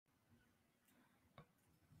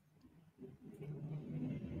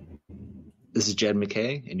This is Jed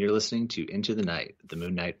MacKay, and you're listening to Into the Night, the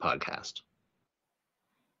Moon Knight podcast.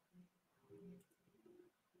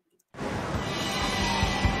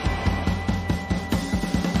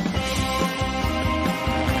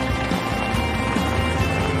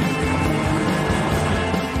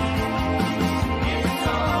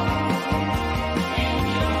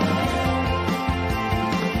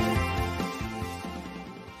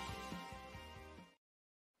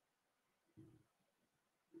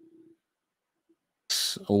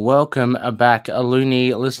 Welcome back,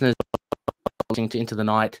 loony listeners, listening to Into the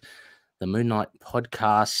Night, the Moon Knight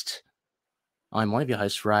podcast. I'm one of your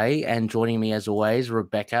hosts, Ray, and joining me as always,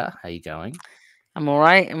 Rebecca. How you going? I'm all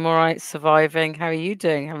right. Surviving. How are you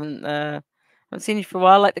doing? Haven't seen you for a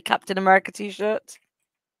while. Like the Captain America t-shirt.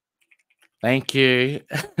 Thank you.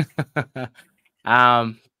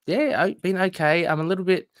 Yeah, I've been okay. I'm a little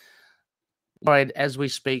bit worried as we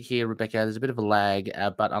speak here, Rebecca. There's a bit of a lag,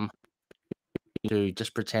 but I'm to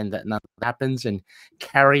just pretend that nothing happens and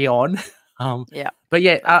carry on. Yeah. But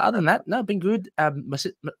yeah, other than that, no, I've been good. My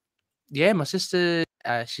sister,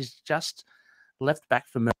 she's just left back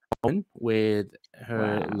from Melbourne with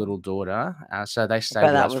her little daughter. So they stayed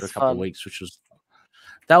with us for a couple of weeks,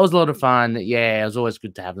 that was a lot of fun. Yeah, it was always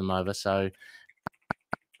good to have them over. So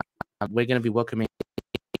we're going to be welcoming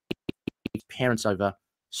parents over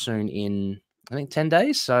soon in, I think, 10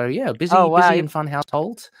 days. So yeah, busy and fun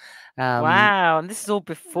household. Wow, and this is all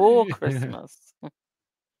before Christmas.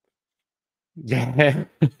 Yeah.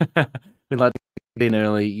 We like to get in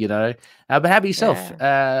early, you know. But how about yourself?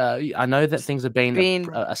 Yeah. I know that things have been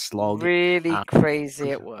a slog. Really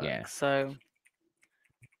crazy at work. Yeah. So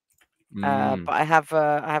but I have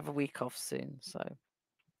a week off soon, so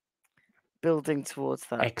building towards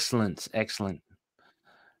that. Excellent.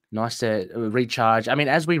 Nice to recharge. I mean,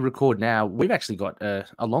 as we record now, we've actually got a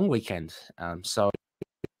long weekend. So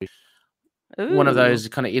one of those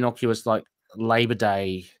kind of innocuous, like Labor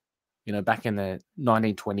Day, you know, back in the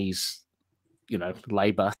 1920s, you know,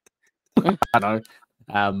 labor. I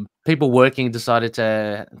know. People working decided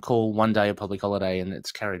to call one day a public holiday, and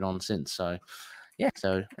it's carried on since. So, yeah.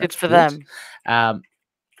 So good for them.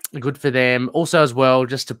 Good for them. Also, as well,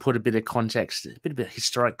 just to put a bit of context, a bit of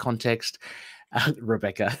historic context,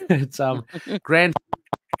 Rebecca. It's grand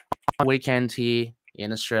weekend here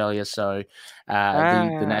in Australia. So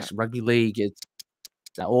the National Rugby League, it's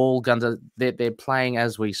all guns. They're playing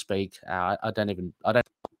as we speak. I don't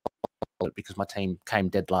because my team came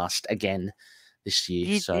dead last again this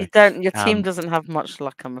year. Your team doesn't have much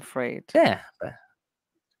luck, I'm afraid. Yeah.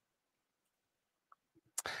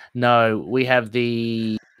 No, we have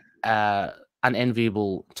the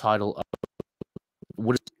unenviable title of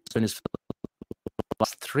Wood's Winners for the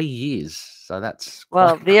last 3 years. So that's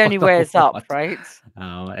the only way is up, right?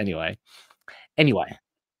 Anyway.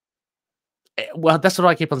 Well, that's what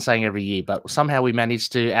I keep on saying every year, but somehow we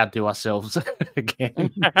managed to outdo ourselves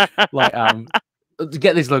again.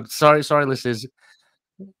 Get this, look, sorry, listeners.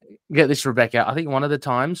 Get this, Rebecca. I think one of the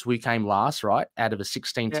times we came last, right, out of a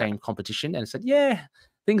 16-team competition, and said, yeah,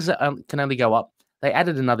 things can only go up. They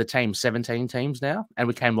added another team, 17 teams now, and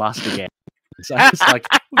we came last again. So it's like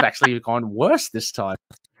we've actually gone worse this time.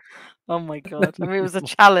 Oh my god! I mean, it was a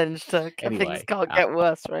challenge to things can't get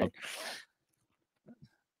worse, right?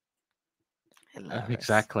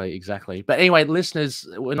 Exactly. But anyway, listeners,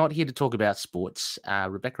 we're not here to talk about sports.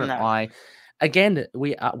 Rebecca and I, again,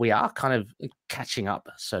 we are kind of catching up,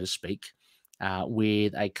 so to speak,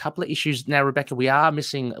 with a couple of issues. Now, Rebecca, we are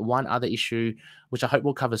missing one other issue, which I hope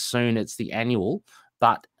we'll cover soon. It's the annual.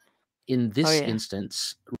 But in this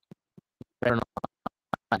instance, we're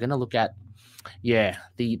going to look at,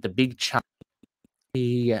 the big chunk,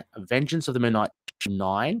 the Vengeance of the Moon Knight issue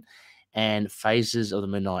 9 and Phases of the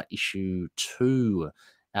Moon Knight issue 2.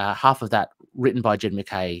 Half of that written by Jed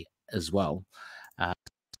MacKay as well.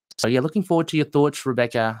 So, looking forward to your thoughts,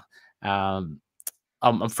 Rebecca. I'm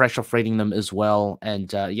fresh off reading them as well.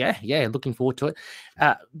 And, looking forward to it.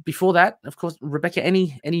 Before that, of course, Rebecca,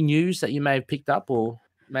 any news that you may have picked up or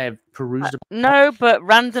may have perused? No, but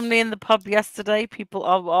randomly in the pub yesterday, people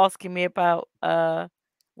are asking me about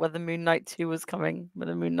whether Moon Knight 2 was coming,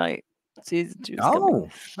 whether Moon Knight Season 2 was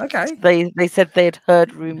coming. Okay. They said they had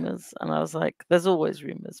heard rumors, and I was like, there's always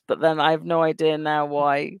rumors. But then I have no idea now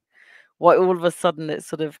why all of a sudden it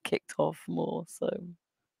sort of kicked off more. So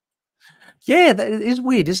yeah, that is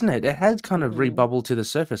weird, isn't it? It has kind of rebubbled to the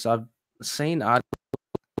surface. I've seen articles,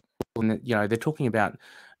 you know, they're talking about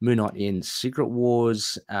Moon Knight in Secret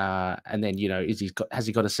Wars, and then, you know, has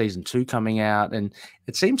he got a season 2 coming out? And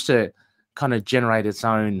it seems to kind of generate its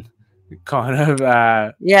own kind of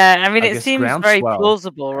yeah. I mean, I it guess seems very groundswell.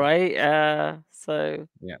 plausible, right? So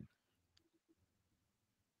yeah,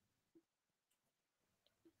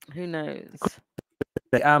 who knows?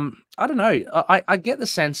 but, I don't know. I get the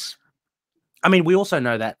sense. I mean, we also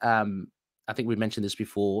know that I think we mentioned this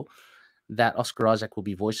before that Oscar Isaac will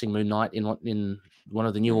be voicing Moon Knight in one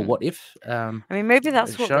of the newer What If I mean, maybe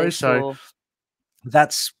that's what they shows. So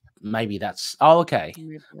that's oh, okay.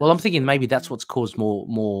 Well, I'm thinking maybe that's what's caused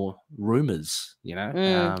more rumors. You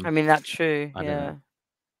know, I mean, that's true. I don't know.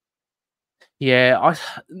 Yeah,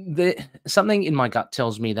 something in my gut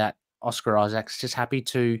tells me that Oscar Isaac's just happy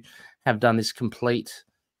to have done this complete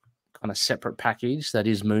kind of separate package that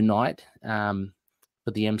is Moon Knight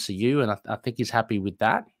for the MCU, and I think he's happy with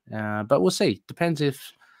that. But we'll see. Depends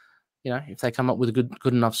if they come up with a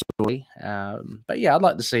good enough story. But yeah, I'd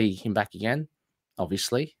like to see him back again,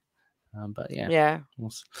 obviously. But yeah.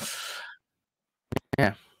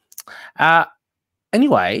 Yeah.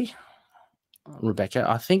 Anyway, Rebecca,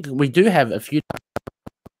 I think we do have a few.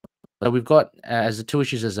 So we've got as the 2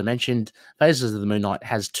 issues, as I mentioned, Phases of the Moon Knight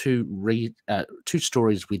has two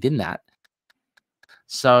stories within that.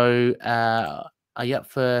 So are you up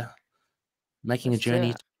for making a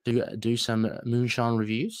journey to do some Moonshine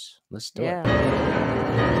reviews? Let's do it.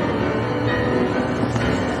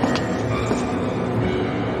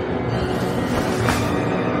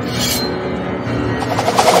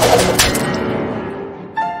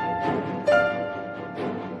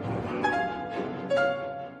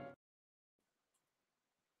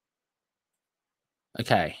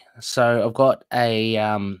 Okay, so I've got a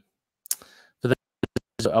for those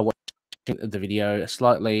who are watching the video, a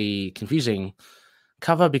slightly confusing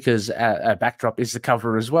cover because a backdrop is the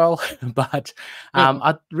cover as well. But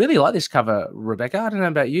I really like this cover, Rebecca. I don't know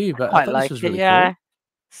about you, but I thought this was really cool.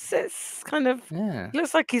 It's kind of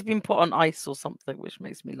looks like he's been put on ice or something, which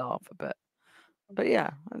makes me laugh a bit. But yeah,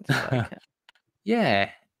 I do like it. Yeah,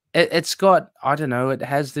 it's got, I don't know, it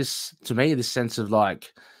has this, to me, this sense of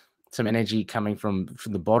like some energy coming from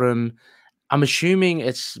the bottom. I'm assuming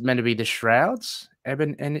it's meant to be the shrouds, dark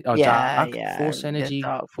force energy,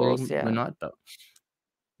 dark force, Night, but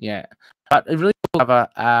yeah, but a really cool cover.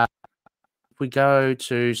 If we go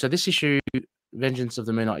to this issue, Vengeance of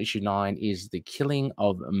the Moon Knight, issue 9, is the killing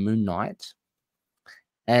of Moon Knight,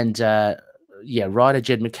 and writer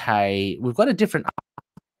Jed MacKay. We've got a different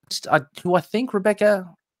artist, who I think,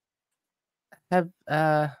 Rebecca, have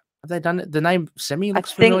they done it? The name Semi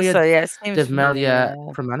looks familiar. So, yeah, it seems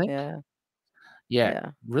Devmalia familiar. Pramanik.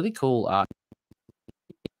 Yeah, really cool art.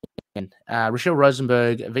 And Rochelle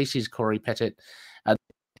Rosenberg, VC's Corey Pettit. The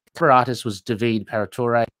cover artist was David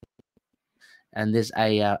Paratore. And there's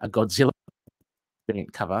a Godzilla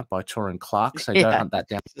cover by Torin Clark. So go hunt that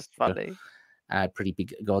down. It's just funny. Pretty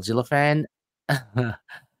big Godzilla fan.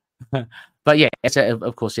 But yeah, it's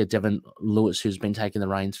of course, Devin Lewis, who's been taking the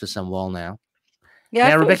reins for some while now. Yeah,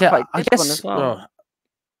 now, Rebecca, I guess. As well.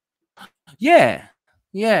 Yeah.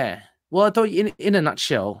 Well, I thought in a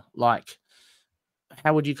nutshell, like,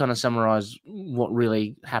 how would you kind of summarize what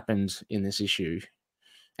really happened in this issue,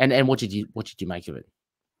 and what did you make of it?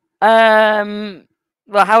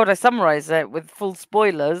 Well, how would I summarize it with full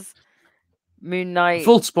spoilers? Moon Knight.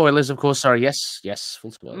 Full spoilers, of course. Sorry, yes,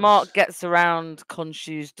 full spoilers. Mark gets around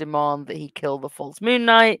Khonshu's demand that he kill the false Moon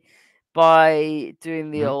Knight by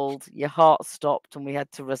doing the old "your heart stopped and we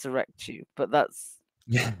had to resurrect you." But that's,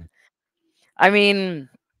 I mean,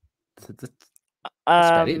 that's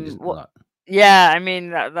about it, isn't it? Yeah, I mean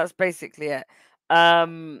that's basically it. I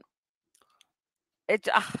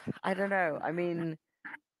don't know. I mean,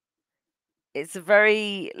 it's a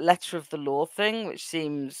very letter of the law thing, which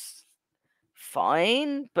seems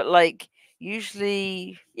fine, but like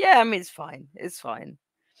usually, yeah, I mean it's fine. It's fine.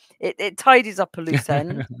 It tidies up a loose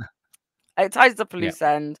end. It tidies up a loose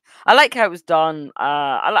end. I like how it was done.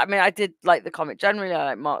 I mean, I did like the comic generally. I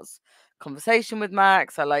like Mark's conversation with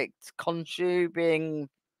Max. I liked Khonshu being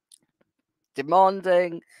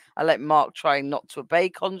demanding. I like Mark trying not to obey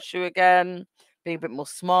Khonshu again, being a bit more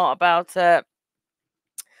smart about it.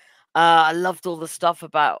 I loved all the stuff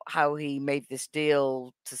about how he made this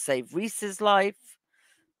deal to save Reese's life.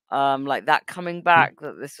 Like that coming back,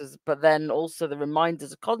 that this was, but then also the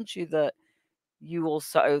reminders of Khonshu that you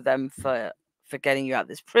also owe them for getting you out of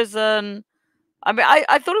this prison. I mean,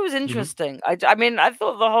 I thought it was interesting. I mean, I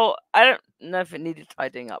thought the whole, I don't know if it needed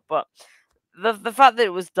tidying up, but the fact that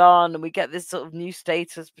it was done and we get this sort of new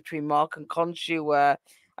status between Mark and Khonshu where,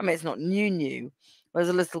 I mean, it's not new. There's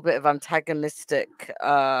a little bit of antagonistic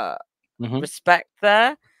respect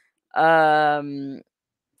there. I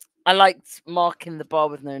liked Mark in the bar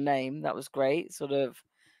with no name. That was great. Sort of.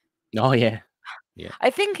 Oh, yeah. Yeah. I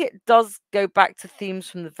think it does go back to themes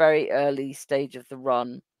from the very early stage of the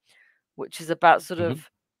run, which is about sort Mhm. of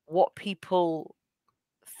what people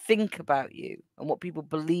think about you and what people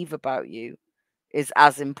believe about you is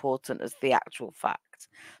as important as the actual fact.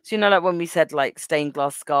 So, like when we said like Stained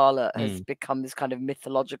Glass Scarlet has become this kind of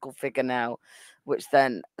mythological figure now, which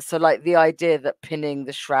then, so like the idea that pinning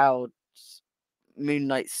the Shroud's Moon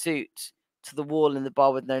Knight suit to the wall in the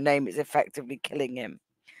bar with no name is effectively killing him.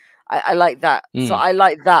 I like that. So I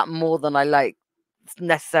like that more than I like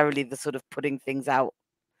necessarily the sort of putting things out,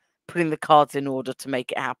 putting the cards in order to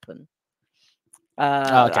make it happen.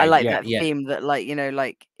 I Okay. like Yeah. that Yeah. theme that, like,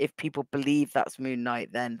 like if people believe that's Moon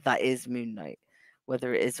Knight, then that is Moon Knight,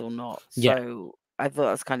 whether it is or not. Yeah. So I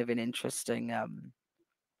thought that's kind of an interesting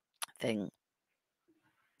thing.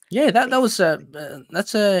 Yeah, that was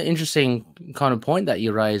that's a interesting kind of point that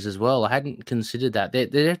you raised as well. I hadn't considered that.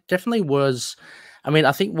 There definitely was. I mean,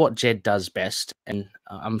 I think what Jed does best, and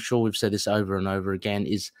I'm sure we've said this over and over again,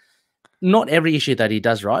 is not every issue that he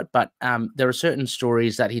does right, but there are certain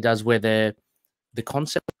stories that he does where the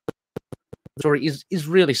concept of the story is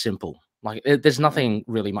really simple. Like there's nothing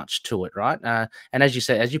really much to it, right? And as you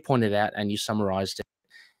said, as you pointed out, and you summarized it,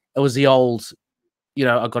 it was the old,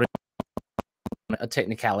 I got a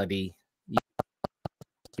technicality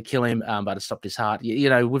to kill him, but it stopped his heart.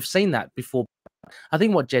 We've seen that before. I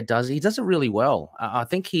think what Jed does, he does it really well. I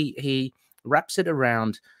think he wraps it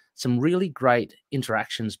around some really great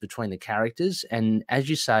interactions between the characters, and as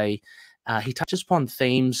you say, he touches upon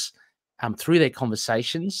themes through their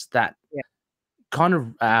conversations that kind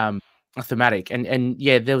of are thematic. And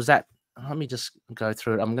yeah, there was that. Let me just go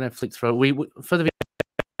through it. I'm going to flick through it. For the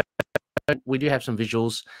we do have some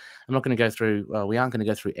visuals. I'm not going to go through. We aren't going to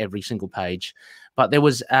go through every single page, but there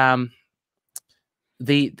was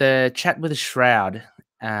the chat with the Shroud.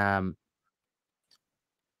 I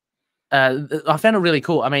found it really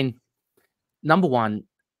cool. I mean, number one,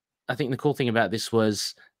 I think the cool thing about this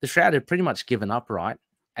was the Shroud had pretty much given up, right?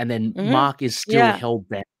 And then Mark is still hell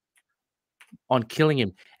bent on killing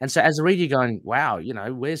him. And so as a reader, you're going, wow,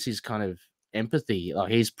 where's his kind of empathy?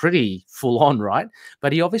 Like he's pretty full on, right?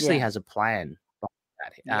 But he obviously has a plan.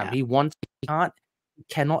 He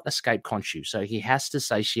cannot escape Khonshu, so he has to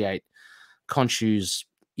satiate Khonshu's,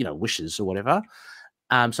 wishes or whatever.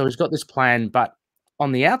 So he's got this plan, but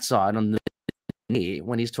on the outside,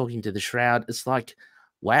 when he's talking to the Shroud, it's like,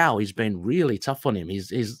 wow, he's been really tough on him.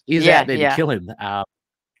 He's out there to kill him.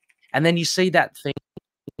 And then you see that thing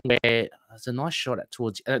where there's a nice shot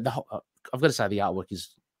towards I've got to say the artwork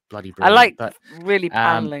is bloody brilliant. I like but really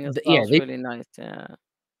paneling as well. It's really nice. Yeah.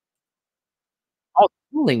 Oh, the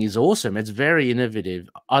paneling is awesome. It's very innovative.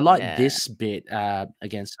 I like this bit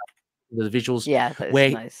against the visuals. Yeah, that's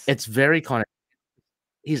where nice. it's very kind of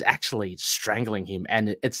he's actually strangling him,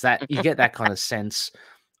 and it's that you get that kind of sense.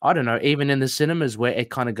 I don't know, even in the cinemas where it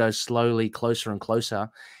kind of goes slowly closer and closer,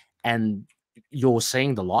 and you're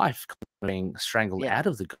seeing the life being strangled out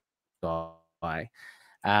of the guy.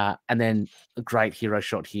 And then a great hero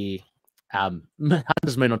shot here.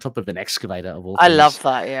 Hunter's Moon on top of an excavator of all things. I love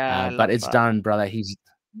that. Yeah, but it's done, brother. He's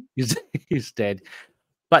dead.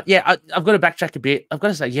 But yeah, I've got to backtrack a bit. I've got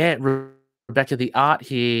to say, yeah, Rebecca, the art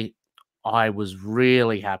here, I was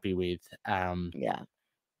really happy with. Yeah.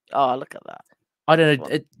 Oh, look at that. I don't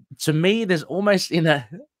know. To me, there's almost yeah.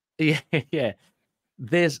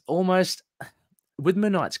 There's almost with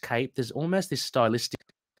Moon Knight's cape. There's almost this stylistic,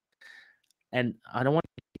 and I don't want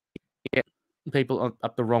to get people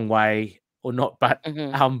up the wrong way or not, but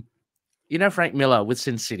Frank Miller with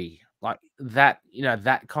Sin City, like that,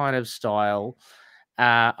 that kind of style.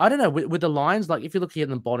 I don't know with the lines, like if you look here in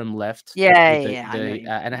the bottom left, and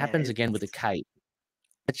it happens again with the cape.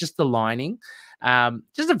 It's just the lining,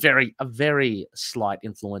 just a very slight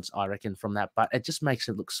influence, I reckon, from that, but it just makes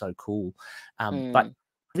it look so cool. But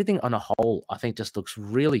everything on a whole, I think, just looks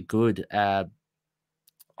really good. I'm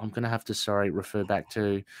gonna have to refer back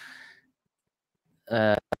to.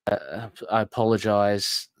 I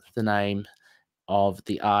apologize. The name of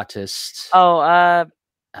the artist. Oh,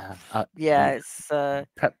 it's I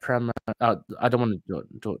don't want to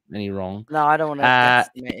do it any wrong. No, I don't want to.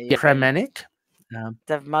 Pramanik.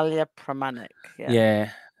 Devmalia Pramanik.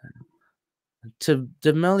 Yeah. To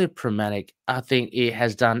Devmalia Pramanik, I think it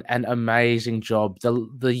has done an amazing job.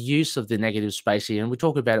 The use of the negative space here, and we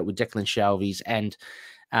talk about it with Declan Shalvey's and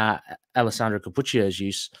Alessandro Capuccio's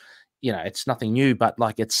use. It's nothing new, but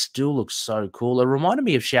like it still looks so cool. It reminded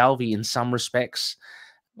me of Shalvey in some respects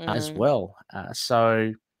as well.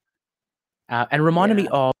 And reminded me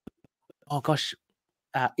of,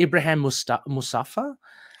 Ibrahim Musafa.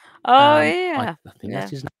 Oh, yeah. I think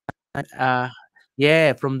that's his name.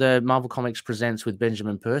 Yeah, from the Marvel Comics Presents with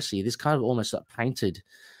Benjamin Percy. This kind of almost like painted,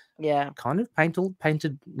 kind of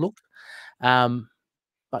painted look.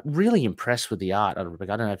 But really impressed with the art.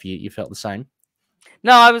 Rebecca, I don't know if you felt the same.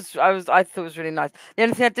 No, I thought it was really nice. The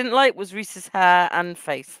only thing I didn't like was Reese's hair and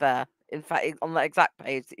face there. In fact, on that exact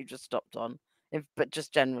page that you just stopped on. But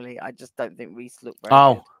just generally, I just don't think Reese looked very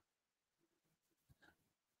good.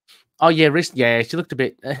 Oh yeah, Reese. Yeah, she looked a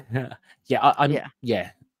bit.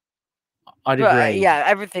 Yeah, I'd agree. Yeah,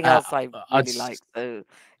 everything else I really like. So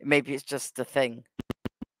maybe it's just a thing.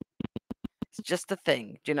 It's just a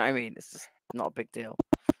thing. Do you know what I mean? It's just not a big deal.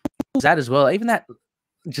 That as well. Even that,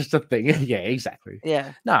 just a thing. Yeah, exactly.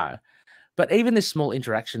 Yeah. No, but even this small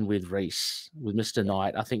interaction with Reese, with Mr.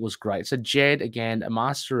 Knight, I think was great. So Jed, again, a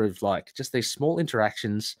master of like just these small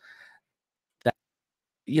interactions that,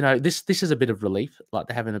 this is a bit of relief. Like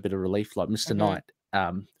they're having a bit of relief, like Mr. Knight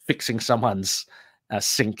fixing someone's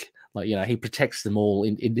sink. Like, he protects them all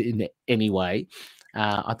in any way.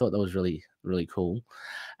 I thought that was really, really cool.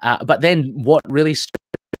 But then what really struck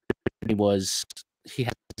me was he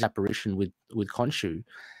had this apparition with Khonshu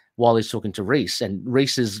while he's talking to Reese, and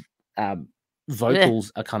Reese's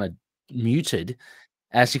vocals are kind of muted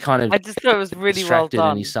as he kind of I just thought it was really distracted well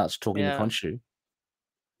done. and he starts talking to Khonshu.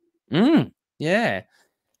 Yeah.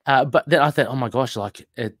 But then I thought, oh my gosh, like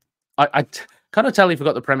I kind of totally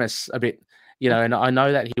forgot the premise a bit, and I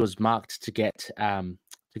know that he was marked to get the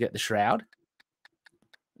shroud.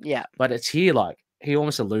 Yeah. But it's here, like he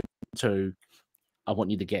almost alluded to, I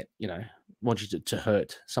want you to get, want you to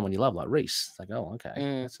hurt someone you love, like Reese. It's like, oh,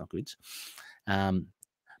 okay, that's not good.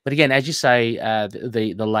 But again, as you say,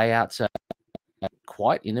 the layouts are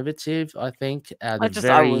quite innovative, I think. I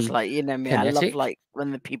was like, me, kinetic. I love like when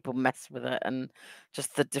the people mess with it and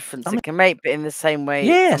just the difference it can make, but in the same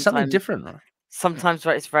way, something different. Sometimes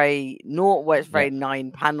where it's very where it's very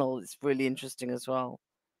 9 panel, it's really interesting as well.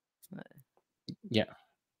 Yeah.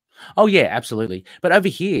 Oh yeah, absolutely. But over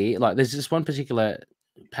here, like there's this one particular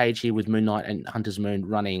page here with Moon Knight and Hunter's Moon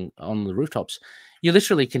running on the rooftops. You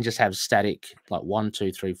literally can just have static, like 1,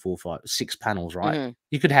 2, 3, 4, 5, 6 panels, right?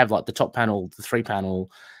 You could have like the top panel, the 3 panel,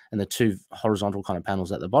 and the 2 horizontal kind of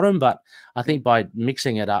panels at the bottom. But I think by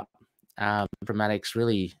mixing it up, Chromatics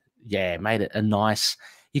really, made it a nice.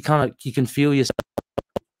 You can feel yourself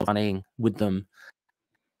running with them.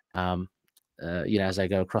 As they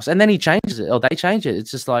go across, and then he changes it, or they change it.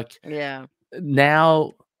 It's just like,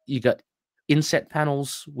 now you got inset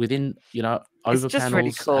panels within, over it's just panels.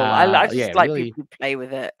 Really cool. I just like really, people who play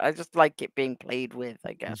with it. I just like it being played with,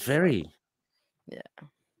 I guess. Very,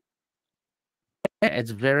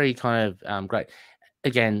 it's very kind of great.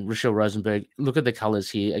 Again, Rochelle Rosenberg. Look at the colors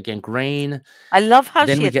here. Again, green. I love how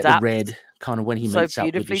then she we adapts get the red, kind of when he meets so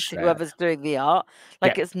beautifully up with to whoever's doing the art.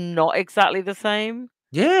 Like it's not exactly the same.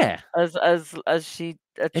 Yeah. As she.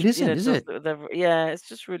 It isn't, is it? Yeah, it's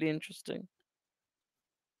just really interesting.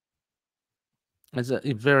 It's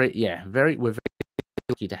very. We're very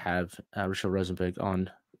lucky to have Rochelle Rosenberg on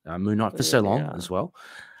Moon Knight for so long as well.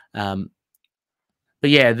 But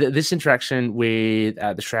yeah, this interaction with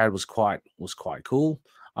the Shroud was quite cool.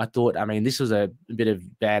 I thought, I mean, this was a bit of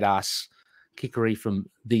badass kickery from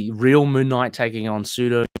the real Moon Knight taking on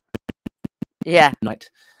pseudo. Yeah. Knight.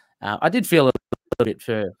 I did feel a little bit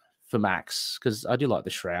for Max because I do like the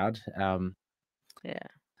Shroud. But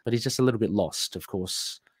he's just a little bit lost, of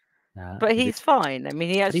course. But he's fine. I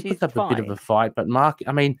mean, he put up a bit of a fight. But Mark,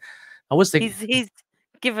 I mean, I was thinking he's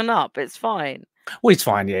given up. It's fine. Well, he's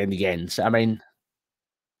fine. Yeah, in the end. I mean.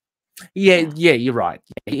 Yeah, you're right.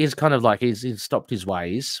 He's kind of like he's stopped his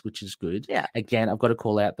ways, which is good. Yeah. Again, I've got to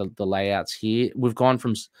call out the layouts here. We've gone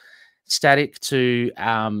from static to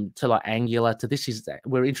like angular to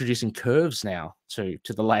we're introducing curves now to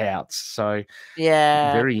the layouts. So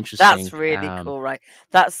very interesting. That's really cool, right?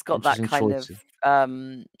 That's got that kind of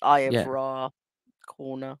Eye of Ra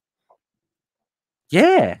corner.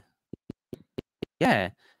 Yeah.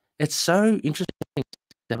 It's so interesting to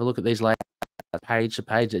have a look at these layouts. Page to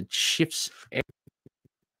page, it shifts every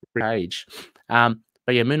page. But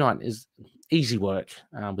yeah, Moon Knight is easy work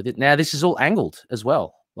with it. Now this is all angled as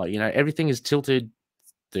well. Like, everything is tilted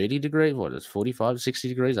 30 degrees. What is 45, 60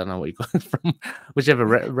 degrees? I don't know what you call it from whichever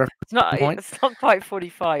reference point. It's not quite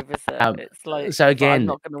 45, is it? It's like, so again, I'm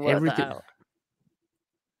not going to work everything. that out.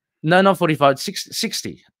 No, not 45,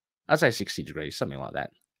 60. I'd say 60 degrees, something like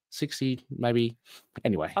that. 60 maybe.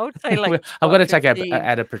 Anyway, I would say like I've got to take out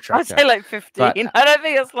a protractor. I'd say like 15. But, I don't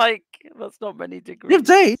think it's like that's not many degrees.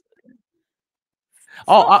 15.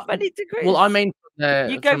 Many degrees. Well, I mean,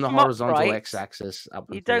 you go from the horizontal x-axis up.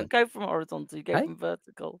 You don't go from horizontal. You go from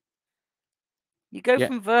vertical. You go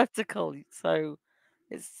from vertical, so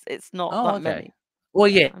it's not that many. Well,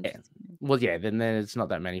 yeah. Well, yeah. Then there's not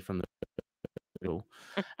that many from the middle.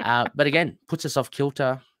 But again, puts us off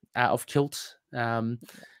kilter, off kilt.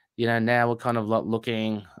 You know, now we're kind of like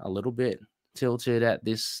looking a little bit tilted at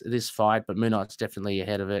this fight, but Moon Knight's definitely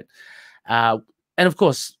ahead of it. And of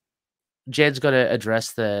course, Jed's got to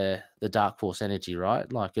address the Dark Force energy,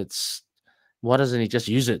 right? Like, it's why doesn't he just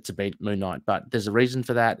use it to beat Moon Knight? But there's a reason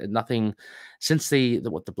for that. And nothing since the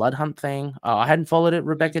Blood Hunt thing. I hadn't followed it.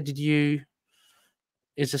 Rebecca, did you?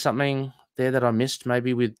 Is there something there that I missed?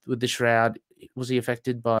 Maybe with the Shroud, was he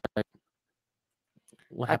affected by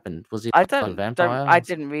what happened? Was he I like a vampire? I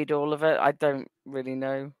didn't read all of it. I don't really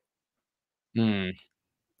know. Yeah.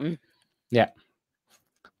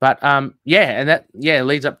 But yeah, and that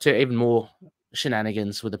leads up to even more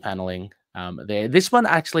shenanigans with the paneling there. This one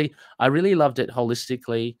actually, I really loved it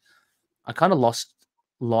holistically. I kind of lost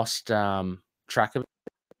track of it.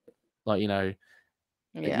 Like, you know,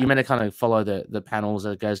 you meant to kind of follow the panels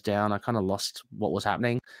as it goes down. I kind of lost what was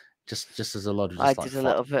happening. Just as a lot of I like did a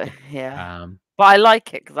little bit, yeah. Um, but I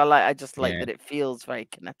like it because I just like Yeah. that it feels very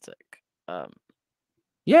kinetic.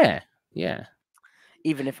 Yeah.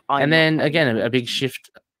 Even if I'm And not then paying again, a big attention. shift.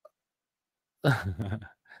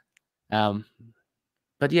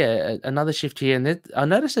 But yeah, another shift here, and I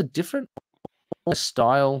noticed a different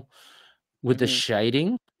style with the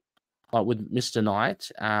shading, like with Mr.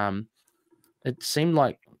 Knight. It seemed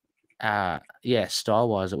like, yeah, style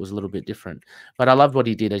wise, it was a little bit different. But I loved what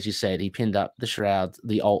he did, as you said. He pinned up the shroud,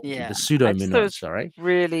 the pseudo Moon Knight. Sorry,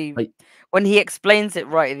 really. When he explains it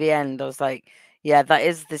right at the end, I was like, yeah, that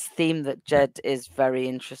is this theme that Jed is very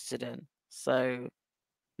interested in. So,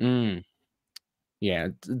 yeah,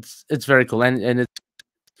 it's very cool, and it's,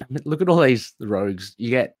 look at all these rogues. You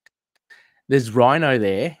get there's Rhino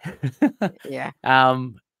there, yeah.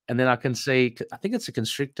 And then I can see, I think it's a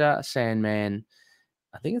Constrictor, a Sandman.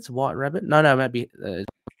 I think it's a White Rabbit. No, maybe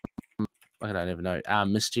I don't even know.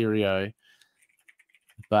 Mysterio,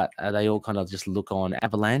 but they all kind of just look on.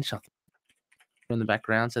 Avalanche, I think, in the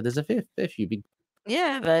background. So there's a fair few big.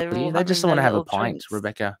 Yeah, they just want to have a pint,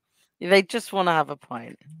 Rebecca. They just want to have a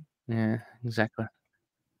pint. Yeah, exactly.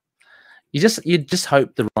 You just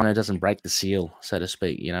hope the Rhino doesn't break the seal, so to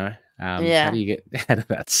speak. You know, Yeah. How do you get out of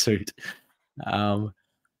that suit?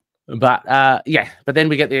 But yeah, but then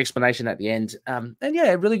we get the explanation at the end, and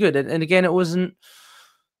yeah, really good. And again, it wasn't.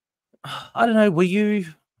 I don't know. Were you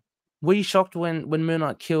shocked when Moon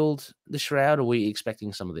Knight killed the Shroud, or were you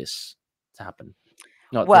expecting some of this to happen?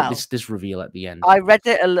 Not this reveal at the end. I read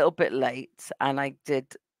it a little bit late, and I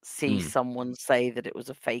did see someone say that it was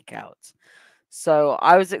a fake out. So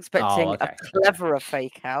I was expecting a cleverer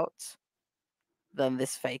fake out than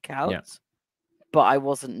this fake out, but I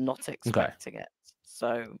wasn't not expecting it.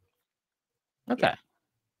 So yeah.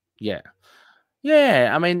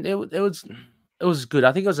 I mean, it was good.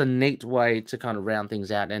 I think it was a neat way to kind of round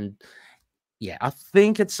things out, and yeah, I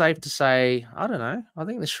think it's safe to say, I don't know. I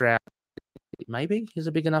think the Shroud maybe is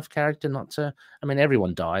a big enough character not to. I mean,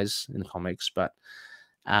 everyone dies in the comics, but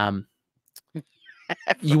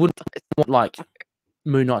you wouldn't want like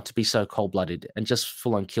Moon Knight to be so cold blooded and just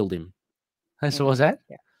full on killed him. So what was that?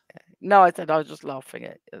 Yeah. No, I said I was just laughing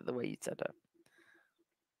at the way you said it.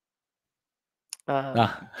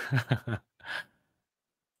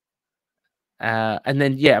 And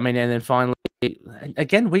then yeah, I mean, and then finally,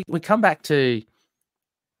 again, we come back to.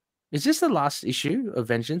 Is this the last issue of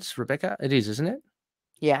Vengeance, Rebecca? It is, isn't it?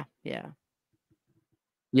 Yeah.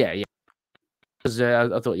 Because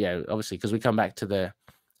I thought, yeah, obviously, because we come back to the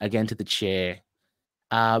chair,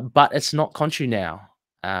 but it's not Khonshu now.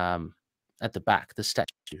 At the back, the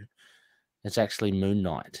statue, it's actually Moon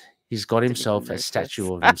Knight. He's got himself a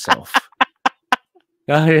statue of himself.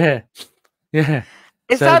 Oh yeah.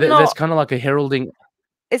 Is so that not? That's kind of like a heralding.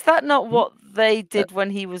 Is that not what they did when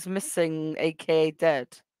he was missing, aka dead?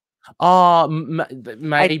 Oh,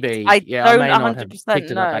 maybe. I don't may not have picked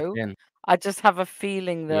it up back then. I just have a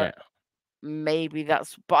feeling that maybe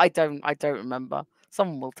that's, but I don't remember.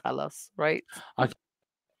 Someone will tell us, right?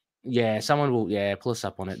 Yeah, someone will. Yeah, pull us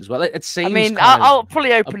up on it as well. It seems. I mean, I'll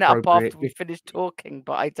probably open it up after we finish talking,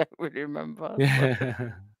 but I don't really remember.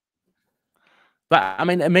 Yeah. But I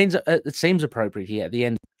mean, it seems appropriate here at the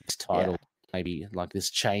end of this title. Maybe like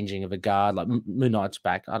this changing of a guard, like Moon Knight's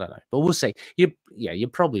back. I don't know, but we'll see. You're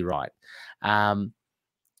probably right.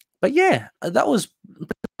 But yeah, that was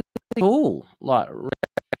cool. Like,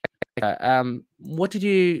 what did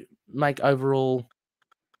you make overall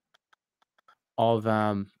of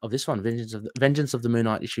this one, Vengeance of the Moon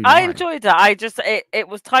Knight issue 9. I enjoyed it. It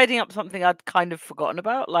was tidying up something I'd kind of forgotten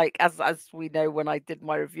about. Like as we know, when I did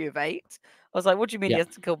my review of 8, I was like, "What do you mean he has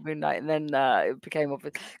to kill Moon Knight?" And then it became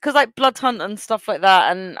obvious because like Blood Hunt and stuff like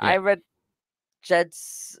that. And I read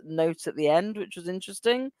Jed's note at the end, which was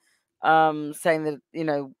interesting, saying that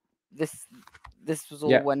this was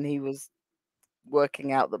all when he was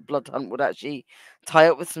working out that Blood Hunt would actually tie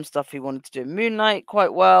up with some stuff he wanted to do in Moon Knight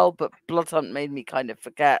quite well, but Blood Hunt made me kind of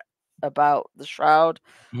forget about the Shroud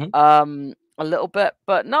a little bit.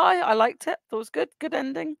 But no, I liked it. It was good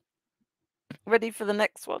ending. Ready for the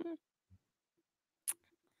next one.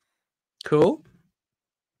 Cool.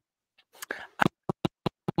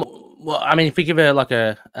 Well, I mean, if we give her like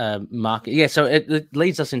a market, so it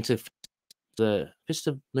leads us into the Fist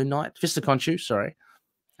of Moon Knight, Fist of Khonshu, sorry.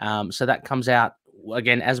 So that comes out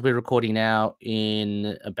again as we're recording now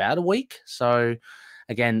in about a week. So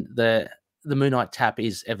again, the Moon Knight tap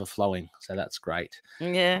is ever flowing, so that's great.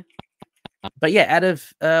 Yeah. But yeah, out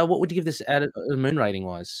of what would you give this out of moon rating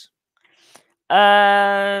wise? 8.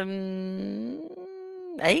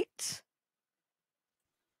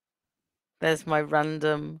 There's my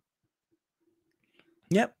random.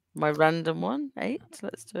 Yep. My random one, 8.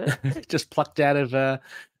 Let's do it. Just plucked out of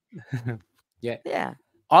yeah. Yeah.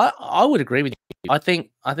 I would agree with you. I think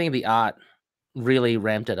the art really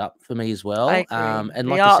ramped it up for me as well. I agree. And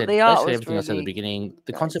like I said, the art basically was everything I said at the beginning,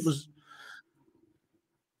 the concept was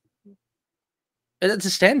it's a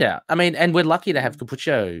standout. I mean, and we're lucky to have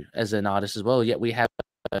Capuccio as an artist as well. Yet we have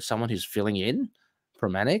someone who's filling in for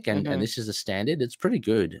Manic, and this is a standard. It's pretty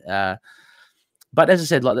good. But as I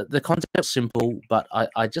said, like the concept's simple, but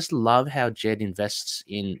I just love how Jed invests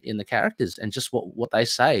in the characters and just what they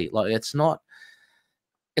say. Like it's not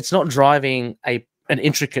driving an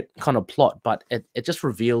intricate kind of plot, but it just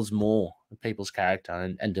reveals more of people's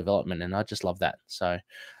character and development, and I just love that. So,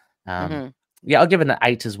 yeah, I'll give it an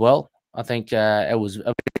 8 as well. I think it was a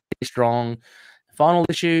very strong final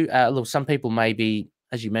issue. Look, some people may be,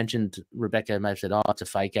 as you mentioned, Rebecca may have said, "Oh, it's a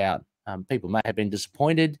fake out." People may have been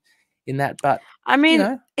disappointed in that, but I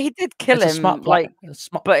mean, he did kill him, but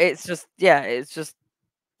it's just,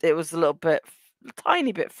 it was a little bit,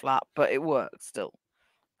 tiny bit flat, but it worked still.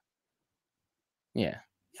 Yeah,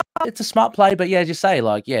 it's a smart play, but yeah, as you say,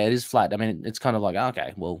 like, yeah, it is flat. I mean, it's kind of like,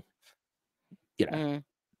 okay, well,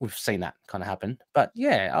 we've seen that kind of happen, but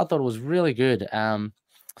yeah, I thought it was really good.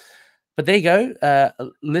 But there you go,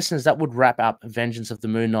 listeners. That would wrap up Vengeance of the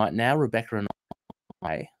Moon Knight. Now, Rebecca and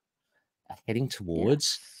I are heading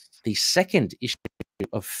towards the second issue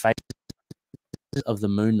of Faces of the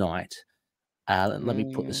Moon Knight. Let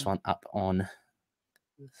me put this one up on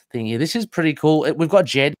the thing here. This is pretty cool. We've got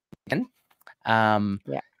Jed again.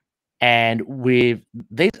 And with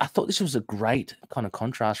these, I thought this was a great kind of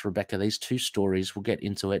contrast, Rebecca. These two stories, we'll get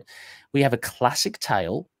into it. We have a classic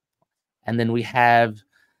tale, and then we have,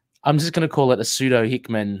 I'm just going to call it a pseudo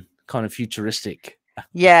Hickman kind of futuristic.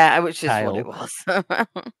 Yeah, which is what it was.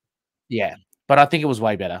 Yeah, but I think it was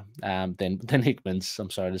way better than Hickman's.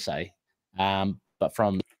 I'm sorry to say, but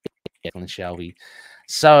from Declan Shalvey.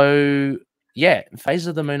 So yeah, Phase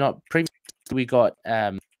of the Moon Knight. Previously, we got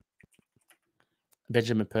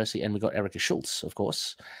Benjamin Percy, and we got Erica Schultz, of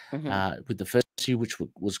course, with the first issue, which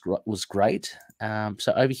was great.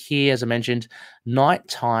 So over here, as I mentioned,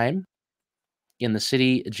 Nighttime in the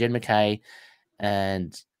City, Jed MacKay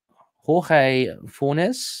and Jorge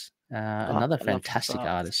Fornes, another fantastic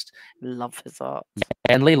artist. Love his art.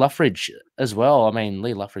 And Lee Luffridge as well. I mean,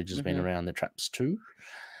 Lee Luffridge has been around the traps too.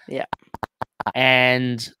 Yeah.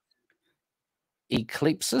 And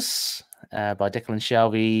Eclipsis by Declan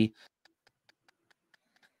Shalvey,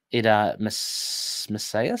 Ida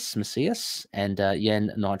Messias, and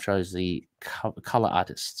Yen Nitro's the color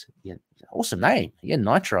artist. Yeah, awesome name. Yen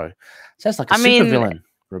Nitro. Sounds like a super villain,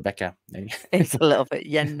 Rebecca. It's a little bit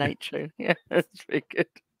Yen Nitro. Yeah, that's pretty good.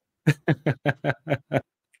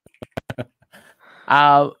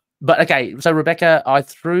 But okay, so Rebecca, I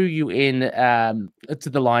threw you in to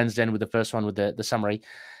the Lion's Den with the first one with the summary.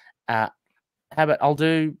 How about I'll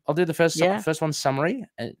do the first one summary.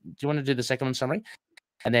 Do you want to do the second one summary?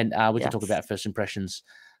 And then we can talk about first impressions.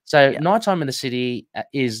 So Nighttime in the City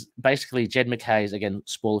is basically Jed MacKay's, again,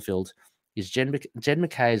 spoiler-filled, is Jed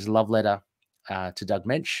MacKay's love letter to Doug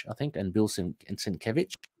Mensch, I think, and Bill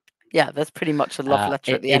Sienkiewicz. Yeah, that's pretty much a love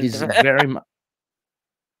letter at the end. It is very much.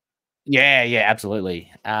 Yeah,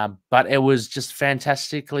 absolutely. But it was just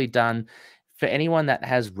fantastically done. For anyone that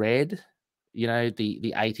has read,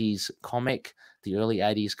 the 80s comic, the early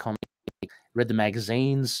 80s comic, read the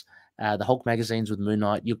magazines, the Hulk magazines with Moon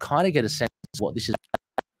Knight, you kind of get a sense of what this is.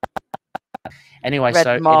 Anyway, Red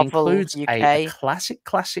so it Marvel includes a UK.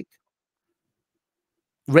 classic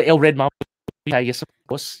Red Marble UK, yes, of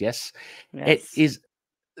course, yes. It Yes. is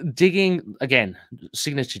digging again,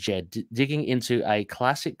 signature Jed, digging into a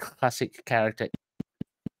classic character,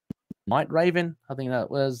 Night Raven, I think that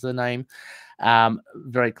was the name.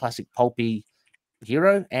 Very classic pulpy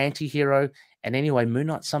hero, anti-hero, and anyway, Moon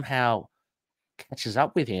Knight somehow catches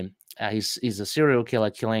up with him. He's a serial killer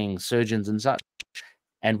killing surgeons and such,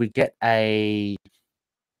 and we get I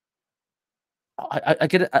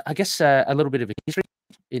guess a little bit of a history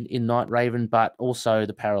in Night Raven, but also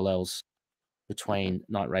the parallels between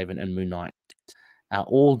Night Raven and Moon Knight,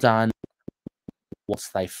 all done once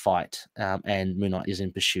they fight, and Moon Knight is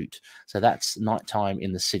in pursuit. So that's nighttime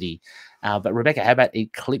in the city. But Rebecca, how about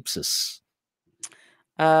Eclipsis?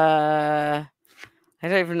 I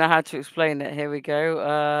don't even know how to explain it. Here we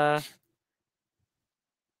go.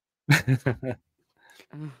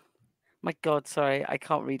 My God, sorry, I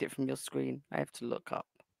can't read it from your screen. I have to look up.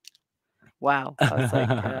 Wow, I was like,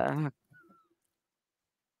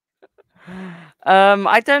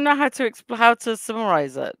 I don't know how to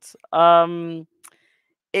summarize it.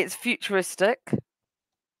 It's futuristic.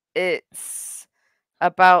 It's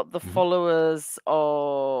about the followers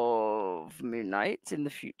of Moon Knight in the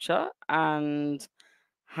future and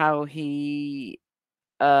how he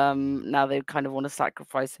now they kind of want to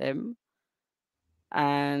sacrifice him,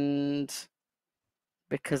 and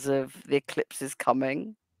because of the eclipse is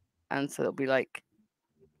coming, and so there'll be like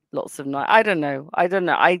lots of night. I don't know. I don't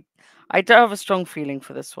have a strong feeling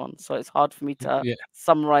for this one, so it's hard for me to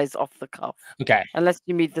summarize off the cuff. Okay. Unless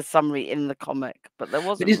you read the summary in the comic, but there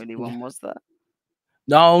wasn't really one, was there?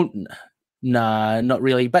 No, not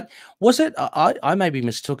really. But was it? I maybe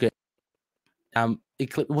mistook it.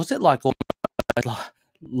 Was it like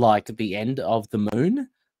the end of the moon?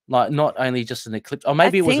 Like not only just an eclipse, or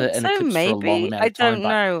maybe it was an eclipse for a long amount of time. I don't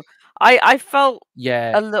know. I felt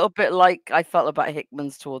a little bit like I felt about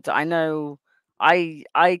Hickman's towards it. I know I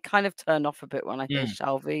kind of turn off a bit when I hear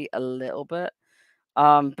Shelby a little bit.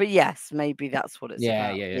 But yes, maybe that's what it's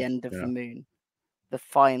about. The end of the moon, the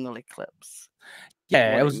final eclipse.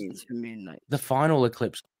 Yeah, what it was means for Moon Knight. The final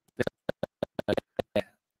eclipse.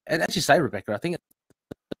 And as you say, Rebecca, I think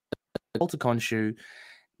Walter Khonshu,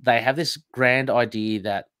 they have this grand idea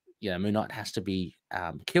that Moon Knight has to be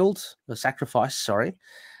killed or sacrificed,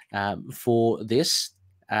 for this.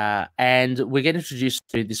 And we get introduced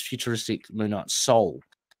to this futuristic Moon Knight soul.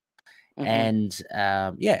 And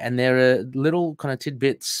and there are little kind of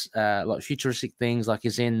tidbits, like futuristic things, like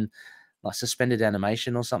he's in like suspended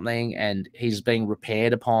animation or something, and he's being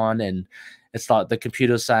repaired upon, and it's like the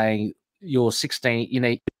computer's saying you're 16, you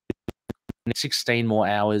need 16 more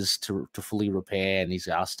hours to fully repair, and he's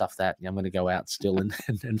stuff that I'm going to go out still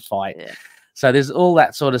and fight. So there's all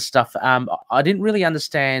that sort of stuff. I didn't really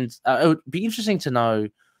understand. It would be interesting to know.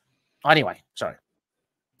 Anyway, sorry.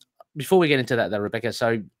 Before we get into that, though, Rebecca.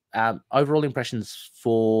 So overall impressions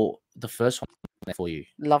for the first one for you?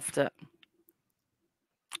 Loved it.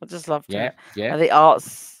 I just loved it. Yeah. The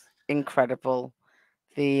art's incredible.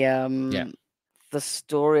 The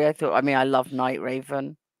story, I love Night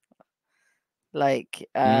Raven. Like,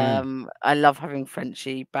 I love having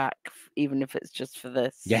Frenchie back, even if it's just for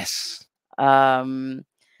this. Yes. I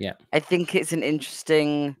think it's an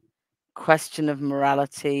interesting question of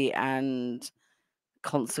morality and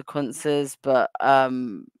consequences, but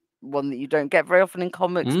one that you don't get very often in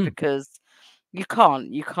comics, because you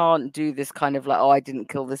can't do this kind of like, oh, I didn't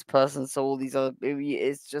kill this person, so all these other,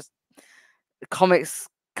 it's just comics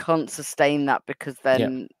can't sustain that, because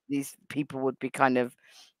then these people would be kind of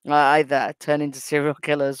either turn into serial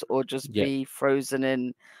killers or just be frozen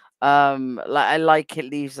in it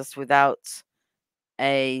leaves us without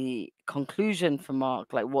a conclusion for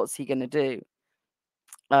Mark. Like, what's he gonna do?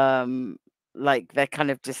 Like, they're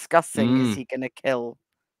kind of discussing, is he gonna kill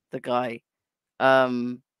the guy?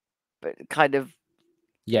 But kind of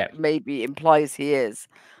maybe implies he is.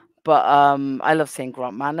 But I love seeing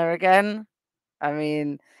Grant Manor again. I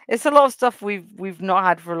mean, it's a lot of stuff we've not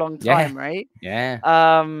had for a long time, right? Yeah.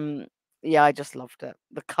 I just loved it.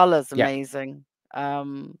 The color's amazing.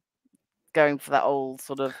 Going for that old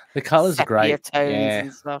sort of the colors are great tones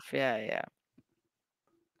and stuff. Yeah.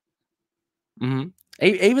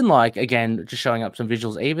 Even like, again, just showing up some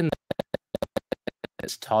visuals, even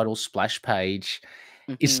its title splash page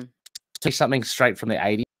is something straight from the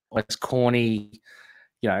 80s. It's corny,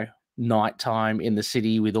 nighttime in the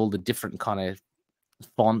city with all the different kind of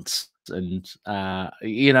fonts, and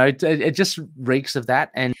it just reeks of that.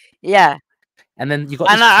 And and then you got,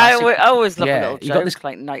 and I always love a little joke,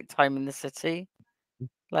 like nighttime in the city.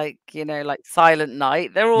 like like Silent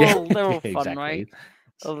Night. They're all fun, exactly. right?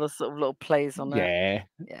 All the sort of little plays on it.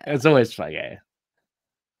 Yeah, it's always fun. Yeah,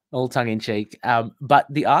 all tongue in cheek. But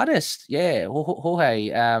the artist, Jorge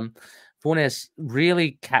Fornes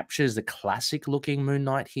really captures the classic looking Moon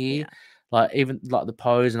Knight here. Yeah. Like even like the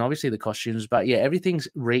pose and obviously the costumes, but yeah, everything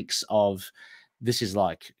reeks of this is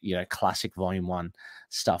like classic Volume 1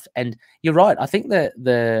 stuff. And you're right. I think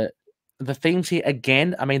the themes here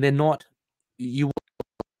again. I mean, they're not you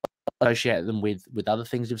associate them with other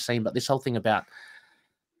things you've seen, but this whole thing about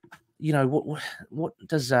what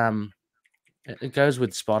does it goes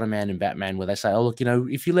with Spider-Man and Batman where they say, oh, look,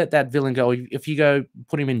 if you let that villain go, if you go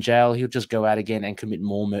put him in jail, he'll just go out again and commit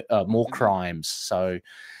more crimes. So,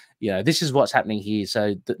 this is what's happening here.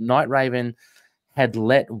 So the Night Raven had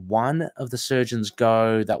let one of the surgeons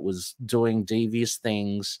go that was doing devious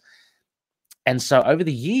things. And so over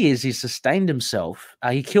the years, he sustained himself.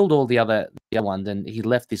 He killed all the other ones, and he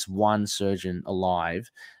left this one surgeon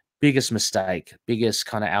alive. Biggest mistake, biggest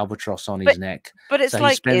kind of albatross on his neck. But it's so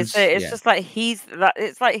like, it's just like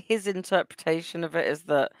it's like his interpretation of it is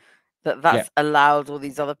that's allowed all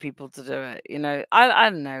these other people to do it. I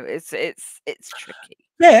don't know. It's tricky.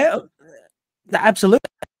 Yeah,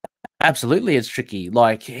 absolutely, it's tricky.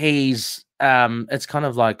 Like he's it's kind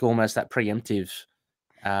of like almost that preemptive.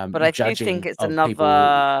 But I do think it's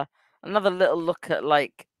another little look at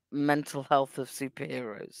like mental health of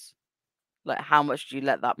superheroes. Like how much do you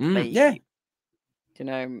let that plague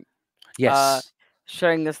you? Yes.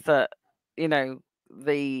 Showing us that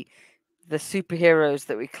the superheroes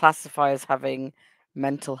that we classify as having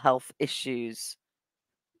mental health issues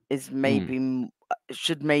is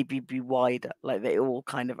should maybe be wider. Like they all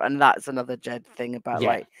kind of, and that's another Jed thing about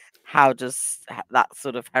like how does that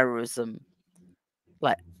sort of heroism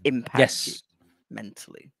like impact you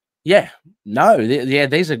mentally?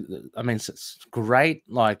 These are, I mean, it's great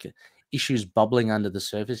like issues bubbling under the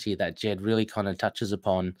surface here that Jed really kind of touches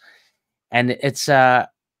upon, and it's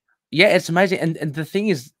it's amazing. And the thing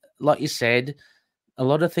is, like you said, a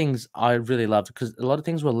lot of things I really loved because a lot of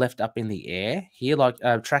things were left up in the air here, like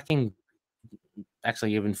tracking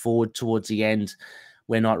actually even forward towards the end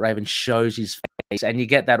where Night Raven shows his face, and you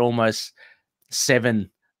get that almost Seven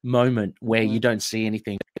moment where you don't see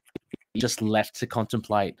anything, you're just left to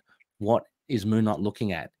contemplate what is Moon Knight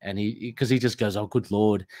looking at, and because he just goes, oh good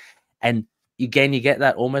lord. And again, you get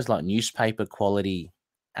that almost like newspaper quality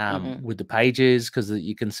with the pages because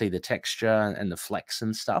you can see the texture and the flex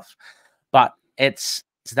and stuff. But it's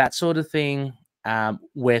that sort of thing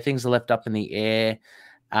where things are left up in the air,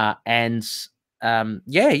 and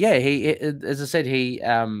he, as I said,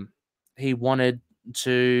 he wanted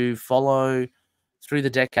to follow through the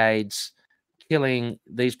decades, killing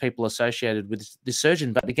these people associated with this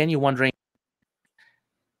surgeon. But again, you're wondering,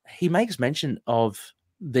 he makes mention of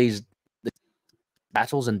these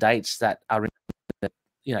battles and dates that are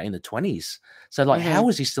in the 20s. So like, how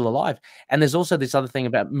is he still alive? And there's also this other thing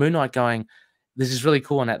about Moon Knight going, this is really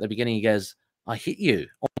cool. And at the beginning, he goes, I hit you,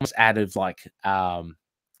 almost out of like kind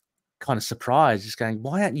of surprise, just going,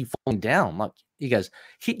 why aren't you falling down? Like he goes,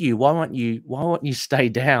 hit you, why won't you stay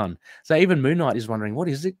down? So even Moon Knight is wondering, what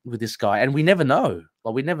is it with this guy? And we never know.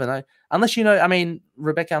 Like we never know. Unless I mean,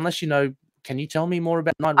 Rebecca, unless can you tell me more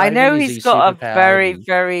about Night Raven? I know he's got a very,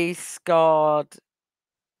 very scarred.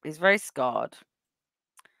 He's very scarred.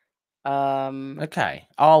 Okay.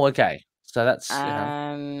 Oh, okay. So that's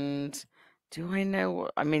and do I know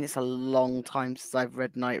what I mean? It's a long time since I've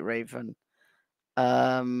read Night Raven.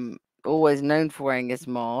 Always known for wearing his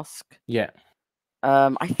mask. Yeah.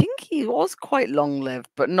 I think he was quite long-lived,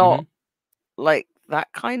 but not like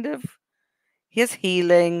that kind of. He has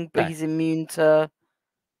healing, but he's immune to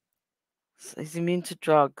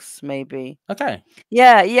drugs, maybe. Okay.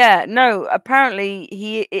 Yeah. No, apparently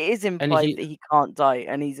it is implied that he can't die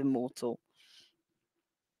and he's immortal.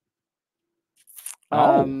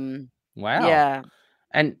 Wow. Yeah.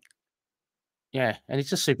 And he's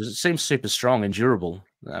just seems super strong and durable.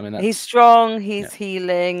 I mean, he's strong, he's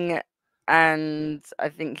healing, and I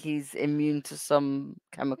think he's immune to some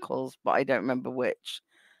chemicals, but I don't remember which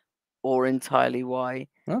or entirely why.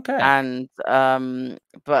 Okay. And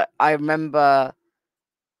but I remember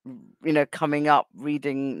coming up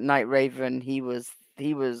reading Night Raven, he was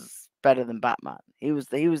better than Batman. He was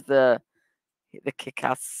the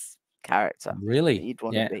kick-ass character. Really? You'd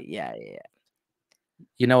want to be. Yeah.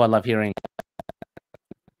 I love hearing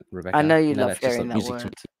Rebecca. I know you love hearing that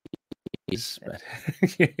word.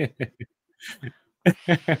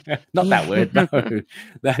 Not that word, no.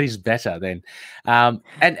 That is better then.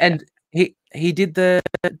 And he did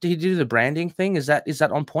the branding thing. Is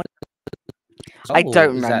that on point? I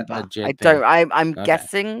don't Is that a remember. Jed I thing? don't. I'm Okay.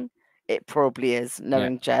 guessing it probably is,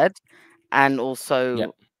 knowing Jed, and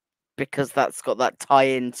also because that's got that tie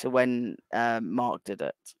in to when Mark did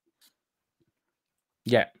it.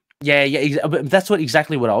 Yeah. That's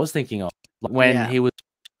exactly what I was thinking of. Like when he was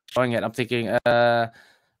showing it, I'm thinking,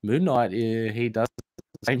 Moon Knight, he does the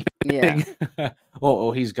same thing,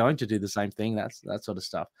 or he's going to do the same thing. That sort of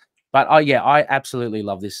stuff. But I absolutely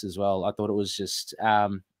love this as well. I thought it was just,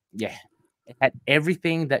 it had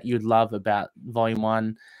everything that you'd love about Volume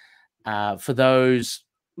 1. For those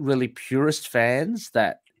really purist fans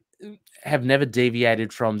that have never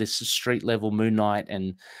deviated from this street level Moon Knight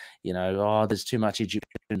and, there's too much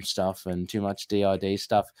Egyptian stuff and too much DID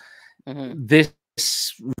stuff. This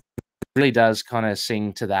really does kind of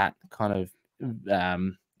sing to that kind of,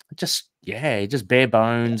 just bare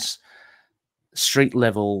bones, street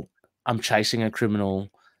level. I'm chasing a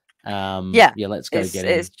criminal. Let's go get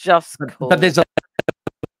him. It's just cool. But there's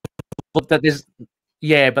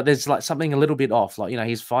like something a little bit off. Like,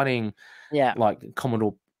 he's fighting like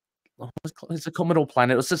Commodore. It's a Commodore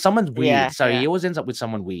Planet. So someone's weird. He always ends up with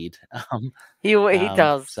someone weird. He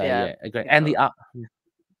does. So agree. And the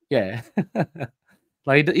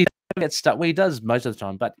like he gets stuck. Well, he does most of the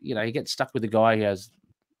time, but he gets stuck with a guy who has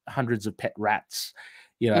hundreds of pet rats.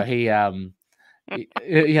 He's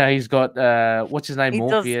got what's his name,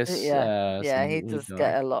 Morpheus. He does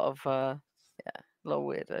get a lot of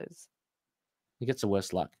weirdos. He gets the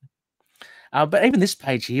worst luck. But even this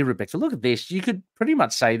page here, Rebecca, look at this. You could pretty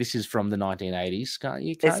much say this is from the 1980s, can't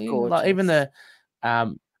you? It's gorgeous. Like even the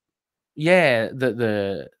sound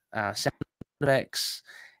effects,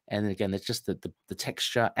 and again, it's just the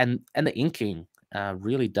texture and the inking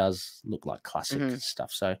really does look like classic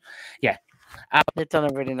stuff. So, they've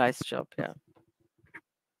done a really nice job.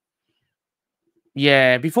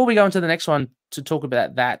 Yeah. Before we go into the next one to talk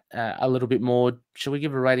about that a little bit more, should we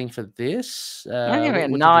give a rating for this? I give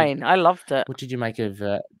it a 9. I loved it. What did you make of?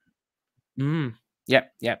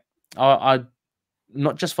 Yep. I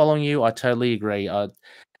not just following you. I totally agree. This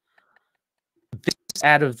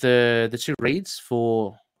out of the two reads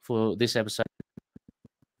for this episode,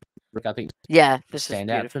 I think this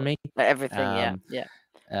stand out for me. Everything, I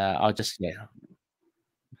just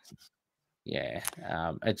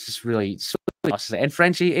it's just really nice. And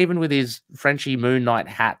Frenchie, even with his Frenchie Moon Knight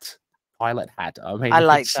hat, pilot hat. I mean, I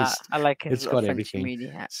like that. I like his it's got Frenchie everything. Mooney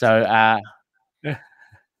hat. So yeah,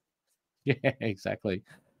 exactly.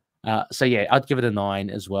 So I'd give it a 9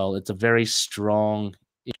 as well. It's a very strong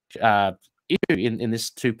issue in this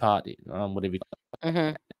 2-part whatever you call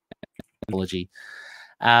it, anthology.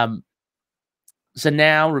 So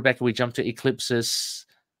now, Rebecca, we jump to Eclipsis,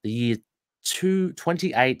 the year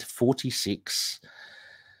 2846.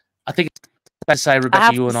 I think it's fair to say,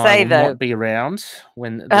 Rebecca, you and I will not be around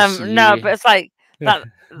when this year... No, but it's like that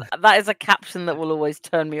is a caption that will always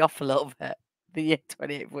turn me off a little bit. The year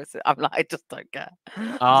 2846. I'm like, I just don't care.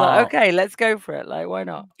 Like, okay, let's go for it. Like, why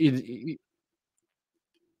not?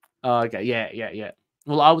 Okay, yeah.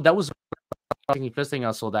 Well, that was the first thing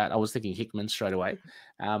I saw that I was thinking Hickman straight away.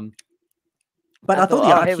 But I thought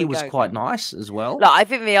the art here was quite nice as well. Look, I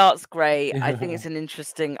think the art's great. I think it's an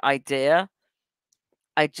interesting idea.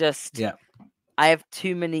 I have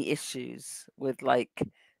too many issues with like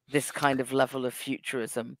this kind of level of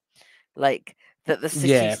futurism, like that the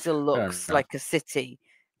city still looks like a city.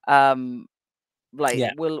 Our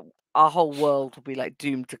whole world will be like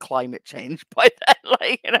doomed to climate change by then.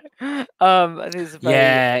 Like, and it's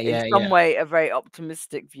in some way a very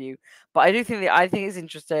optimistic view. But I do think I think it's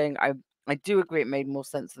interesting. I do agree it made more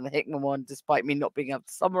sense than the Hickman one, despite me not being able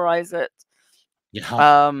to summarize it.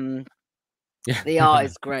 The art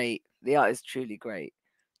is great. The art is truly great.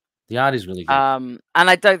 The art is really good. And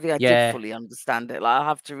I don't think I did fully understand it. Like, I'll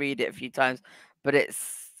have to read it a few times, but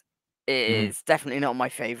it's definitely not my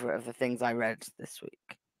favorite of the things I read this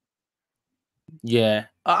week. Yeah,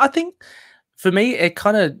 I think for me it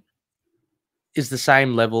kind of is the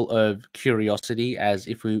same level of curiosity as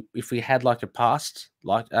if we had like a past,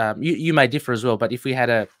 like you may differ as well, but if we had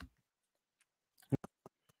a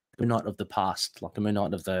Moon Knight of the past, like a Moon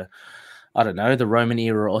Knight of the, I don't know, the Roman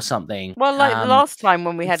era or something. Well, like last time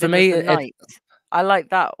when we had the Knight, I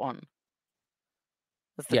like that one.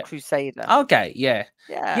 That's the Crusader. Okay, yeah.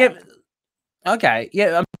 Okay,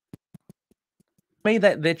 yeah. For me,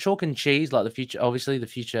 that they're chalk and cheese, like the future, obviously the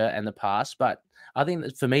future and the past, but I think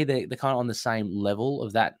that for me they're kind of on the same level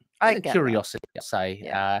of that curiosity. I'll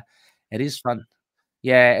say it is fun.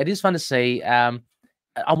 Yeah, it is fun to see. I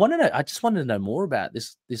want to know. I just wanted to know more about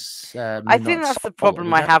this. I think that's the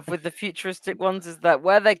problem I have with the futuristic ones is that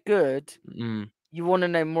where they're good, you want to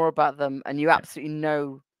know more about them, and you absolutely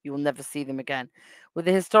know You will never see them again. With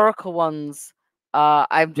the historical ones,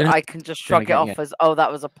 I can just shrug it off as, oh,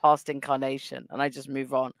 that was a past incarnation, and I just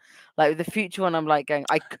move on. Like with the future one, I'm like going,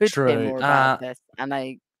 I could hear more about this, and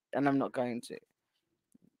I'm not going to.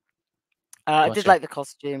 I did like the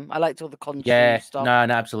costume. I liked all the Khonshu stuff. No,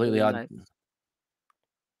 absolutely. Really nice.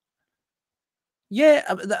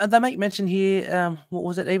 Yeah, they make mention here. What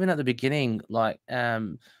was it? Even at the beginning, like, I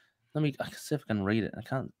can see if I can read it. I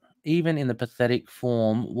can't. Even in the pathetic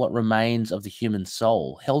form, what remains of the human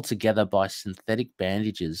soul, held together by synthetic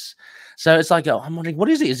bandages. So it's like, I'm wondering, what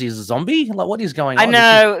is it? Is he a zombie? Like, what is going on? I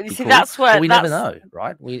know. You see, that's where we never know,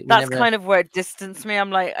 right? That's kind of where it distanced me.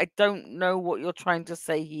 I'm like, I don't know what you're trying to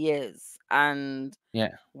say he is, and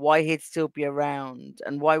why he'd still be around,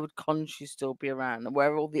 and why would Khonshu still be around, and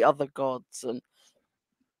where are all the other gods and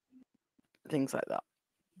things like that.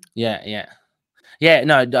 Yeah,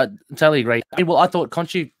 no, I totally agree. I mean, well, I thought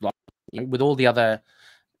Khonshu, like, with all the other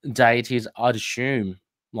deities, I'd assume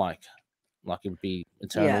like it would be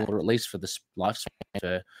eternal, or at least for this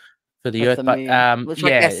lifespan for the Earth. But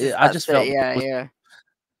I just felt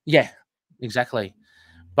exactly.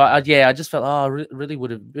 But I just felt, really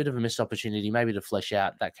would have a bit of a missed opportunity, maybe to flesh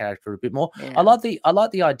out that character a bit more. Yeah. I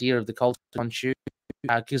like the idea of the cult of Khonshu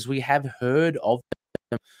because we have heard of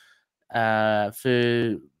them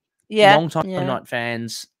for long time Night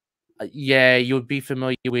fans. You would be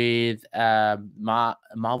familiar with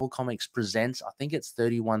Marvel Comics Presents. I think it's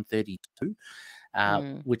 3132,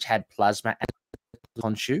 which had Plasma and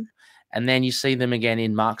Khonshu. And then you see them again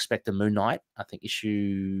in Mark Spector Moon Knight, I think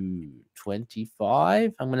issue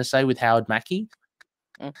 25, I'm going to say, with Howard Mackie.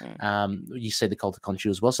 You see the Cult of Khonshu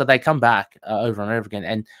as well. So they come back over and over again.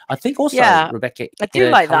 And I think also, Rebecca, I do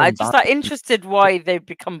like that. I just interested why they've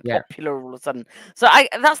become popular all of a sudden. So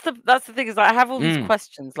that's the thing, is I have all these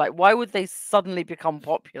questions. Like, why would they suddenly become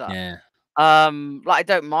popular? Like, I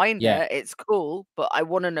don't mind it. It's cool, but I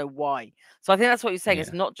want to know why. So I think that's what you're saying.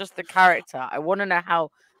 It's not just the character. I want to know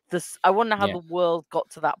how the world got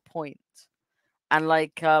to that point. And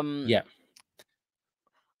like,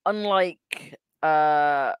 unlike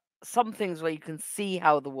some things where you can see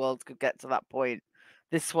how the world could get to that point,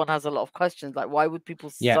 this one has a lot of questions. Like, why would people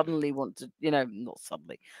suddenly want to, not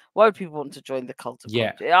suddenly, why would people want to join the cult of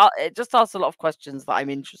Khonshu? It just asks a lot of questions that I'm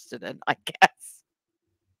interested in, I guess.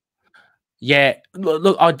 Yeah,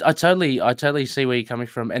 look, I totally see where you're coming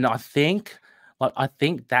from, and I think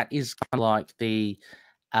that is kind of like the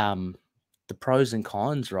pros and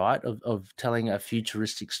cons, right, of telling a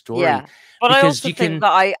futuristic story. Yeah, but I also think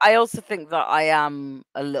that I am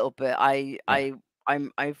a little bit. I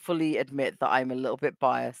fully admit that I'm a little bit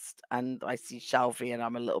biased, and I see Shelby, and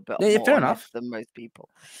I'm a little bit more honest than most people,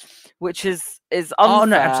 which is unfair. Oh,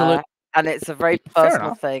 no, absolutely. And it's a very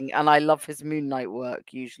personal thing, and I love his Moon Knight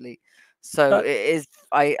work usually, so it is.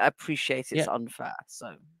 I appreciate it's unfair.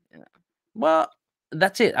 So well,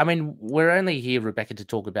 that's it. I mean, we're only here, Rebecca, to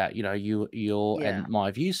talk about your and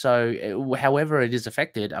my view. So, however it is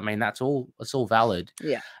affected, I mean, that's all. It's all valid.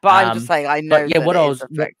 Yeah, but I'm just saying, I know that what it is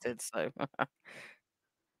affected. So,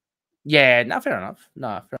 no, fair enough.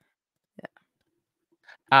 No, fair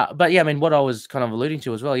enough. But I mean, what I was kind of alluding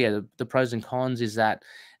to as well, the pros and cons is that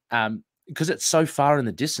because it's so far in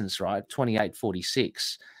the distance, right?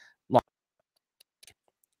 2846.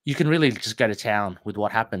 You can really just go to town with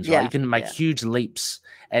what happens, right? You can make huge leaps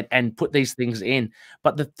and put these things in.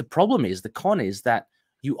 But the problem is, the con is that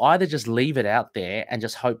you either just leave it out there and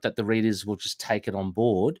just hope that the readers will just take it on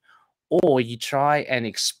board, or you try and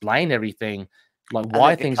explain everything, like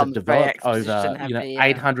why things have developed over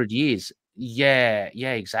 800 years. Yeah,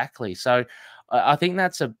 exactly. So I think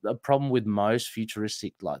that's a problem with most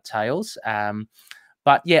futuristic like tales.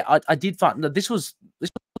 But I did find that this was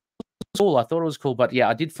cool. I thought it was cool, but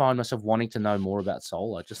I did find myself wanting to know more about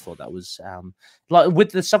Soul. I just thought that was like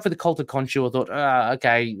with the stuff with the Cult of Khonshu. I thought,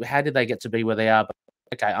 okay, how did they get to be where they are? But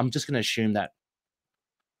okay, I'm just going to assume that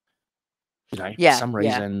for some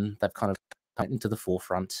reason they've kind of come into the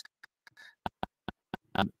forefront.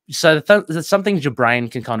 So there's some things your brain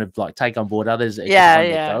can kind of like take on board. Others, it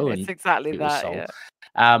can let go, it's exactly that.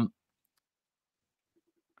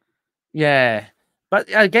 But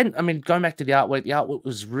again, I mean, going back to the artwork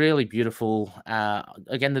was really beautiful.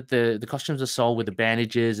 Again, the costumes are sold with the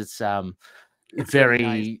bandages. It's very,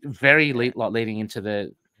 nice. Very like leading into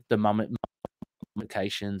the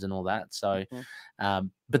mummifications and all that. So,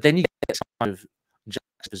 but then you get this kind of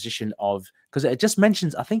juxtaposition of, because it just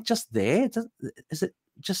mentions, I think just there, is it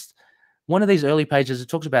just one of these early pages? It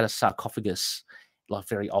talks about a sarcophagus, like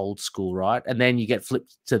very old school, right? And then you get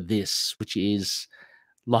flipped to this, which is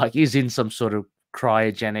in some sort of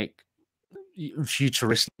cryogenic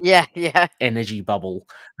futuristic Yeah. energy bubble.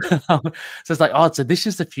 So it's like, oh, so this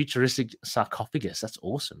is the futuristic sarcophagus. That's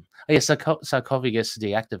awesome. Oh, yeah, sarcophagus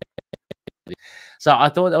deactivated. So I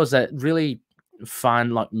thought that was a really fun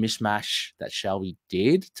like mishmash that Shelby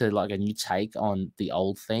did to like a new take on the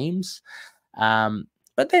old themes.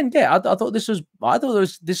 But then yeah, I thought this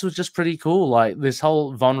was just pretty cool. Like this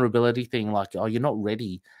whole vulnerability thing, like, oh, you're not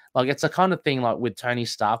ready. Like it's a kind of thing like with Tony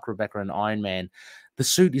Stark, Rebecca, and Iron Man. The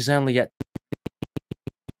suit is only at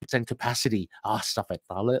 10% capacity. Stop it.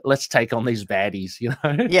 Let's take on these baddies, you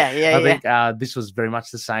know? Yeah. I think this was very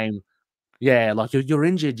much the same. Yeah, like you're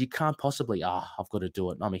injured, you can't possibly. I've got to do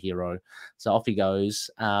it. I'm a hero. So off he goes.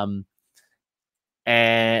 And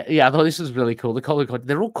yeah, I thought this was really cool.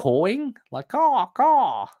 They're all cawing, like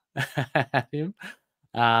caw at him.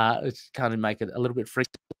 It's kind of make it a little bit freaky,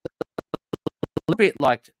 a little bit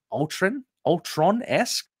like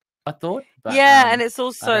Ultron-esque, I thought. But, yeah, and I it's don't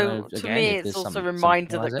also know, to again, me, if it's there's also a some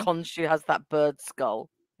reminder parallels that there. Khonshu has that bird skull.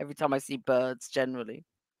 Every time I see birds, generally.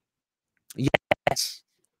 Yes.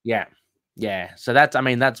 Yeah. So that's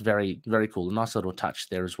very, very cool. A nice little touch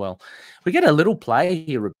there as well. We get a little play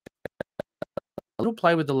here, a little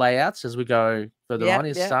play with the layouts as we go further on.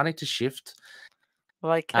 It's starting to shift.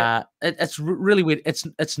 Like it. It's really weird.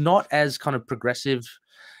 It's not as kind of progressive.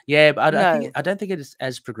 Yeah, but I don't think it is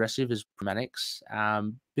as progressive as Romantics.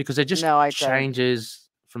 Because it just changes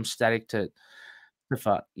from static to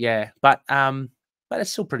yeah. But it's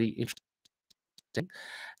still pretty interesting.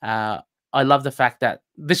 I love the fact that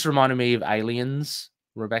this reminded me of Aliens,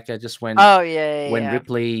 Rebecca, just when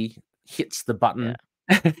Ripley hits the button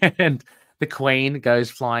and the Queen goes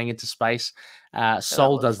flying into space.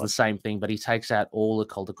 Sol does the same thing, but he takes out all the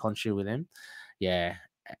Cult of Khonshu with him. Yeah.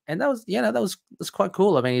 And that was quite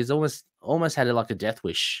cool. I mean, he's almost had like a death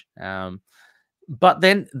wish. But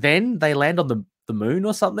then they land on the moon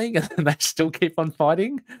or something, and they still keep on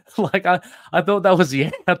fighting. Like I thought that was the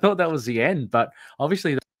end. I thought that was the end, but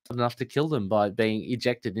obviously enough to kill them by being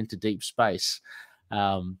ejected into deep space.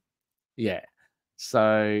 Yeah.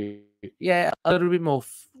 So yeah, a little bit more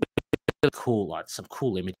cool, like some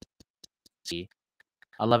cool images here.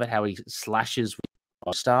 I love it how he slashes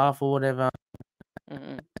with staff or whatever,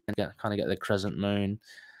 and kind of get the crescent moon.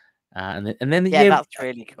 And then that's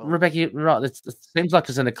really cool. Rebecca, you're right. It seems like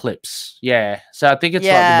it's an eclipse. Yeah. So I think it's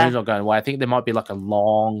like the moon's not going away. I think there might be like a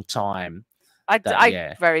long time. I'm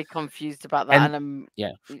very confused about that, and I'm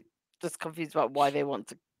yeah, just confused about why they want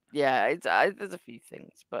to. Yeah, there's a few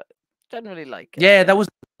things, but generally like it. Yeah, that was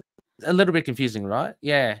a little bit confusing, right?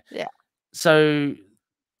 Yeah. Yeah. So,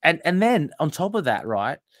 and then on top of that,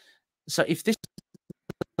 right? So if this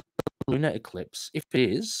lunar eclipse, if it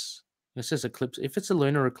is, it says eclipse. If it's a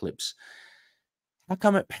lunar eclipse, how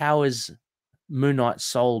come it powers Moon Knight's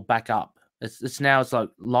soul back up? It's like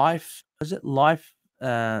life. Is it life?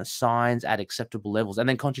 Signs at acceptable levels, and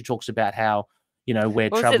then Khonshu talks about how we're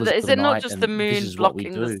travelers. Is it not just the moon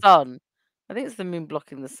blocking the sun? I think it's the moon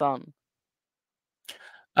blocking the sun.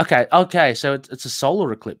 Okay, so it's a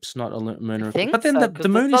solar eclipse, not a lunar eclipse. But then the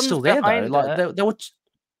moon is still there, though. Like they were.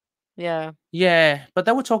 Yeah, but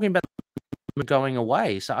they were talking about going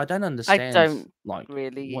away, so I don't understand. I don't like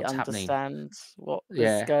really what's understand happening. what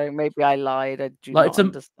is going. Maybe I lied. I do not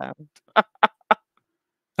understand.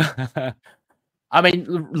 I mean,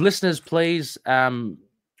 listeners, please, call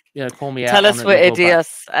me out. Tell us we're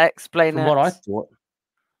idiots. Explain from what I thought.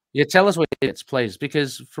 Yeah, tell us we're idiots, please,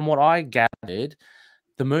 because from what I gathered,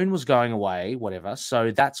 the moon was going away, whatever.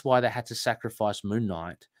 So that's why they had to sacrifice Moon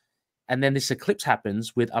Knight, and then this eclipse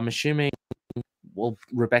happens with, I'm assuming, well,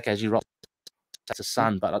 Rebecca, as you wrote, that's the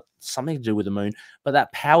sun, but something to do with the moon. But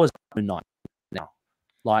that powers Moon Knight now.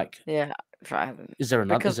 Like, yeah, is there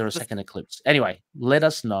another? Is there a second eclipse? Anyway, let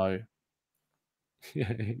us know.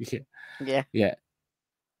 Yeah.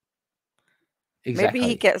 Exactly. Maybe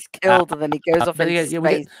he gets killed and then he goes off into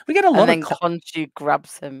space. We get a lot, and then Khonshu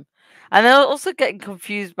grabs him. And they're also getting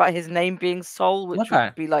confused about his name being Sol, which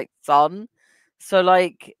would be like sun. So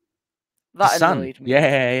like that annoyed me.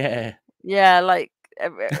 Yeah. Yeah, like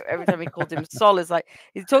every time he called him Sol, it's like,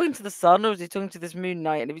 is he talking to the sun or is he talking to this Moon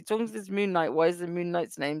Knight? And if he's talking to this Moon Knight, why is the Moon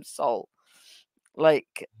Knight's name Sol?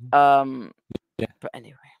 Like, but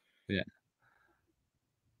anyway. Yeah.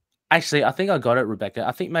 Actually, I think I got it, Rebecca.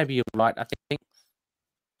 I think maybe you're right. I think.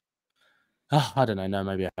 I don't know. No,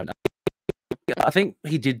 maybe I haven't. I think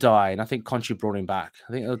he did die, and I think Khonshu brought him back.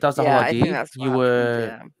 I think that's the whole idea. I think that's you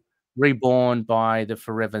were reborn by the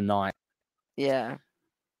Forever Night. Yeah.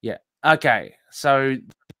 Yeah. Okay. So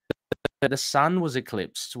the sun was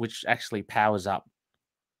eclipsed, which actually powers up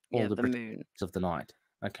all the moon of the night.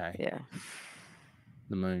 Okay. Yeah.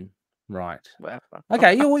 The moon. Right. Whatever.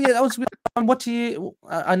 Okay. Yeah. Well, yeah. That was what do you?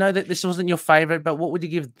 I know that this wasn't your favorite, but what would you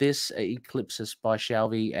give this Eclipsis by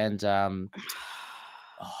Shelby and I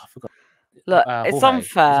forgot. Look, it's Jorge. Is it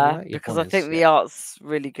unfair Jorge? Yeah, because I think Fornes, the art's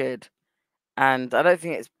really good, and I don't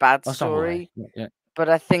think it's bad Oh, it's not Jorge. story, Yeah. but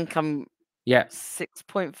I think I'm Yeah.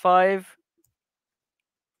 6.5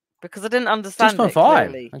 because I didn't understand it 6.5.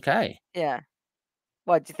 clearly. Okay. Yeah.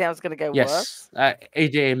 Why do you think I was going to go Yes. worse?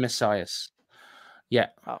 ED Messias. Yeah.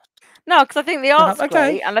 Oh. No, because I think the art's Okay.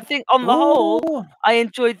 great, and I think on the whole, Ooh. I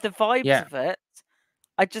enjoyed the vibes Yeah. of it.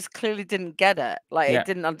 I just clearly didn't get it. Like, Yeah. it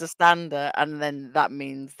didn't understand it, and then that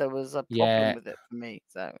means there was a problem Yeah. with it for me.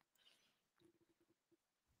 So,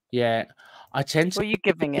 Yeah. I tend what are to you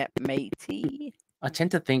giving it, matey?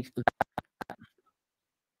 think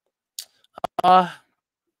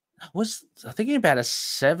was thinking about a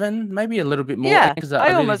 7, maybe a little bit more. Yeah, Because I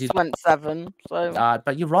really almost did. went 7. So,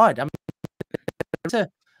 But you're right.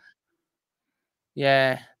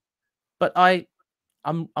 Yeah. But I'm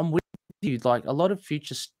with you. Like a lot of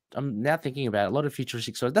I'm now thinking about it, a lot of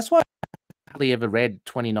futuristic stories. That's why I hardly ever read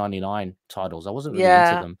 2099 titles. I wasn't really into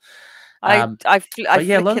yeah, them. I But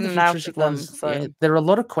yeah, a flick lot of in the and out of futuristic them. ones, yeah, So, there are a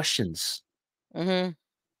lot of questions. mhm.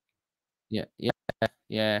 Yeah, yeah,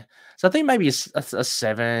 yeah. So I think maybe a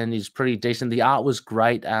 7 is pretty decent. The art was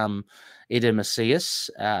great. Ida Macias,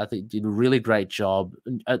 I think did a really great job.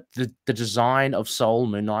 The design of Soul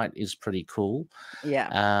Moon Knight is pretty cool.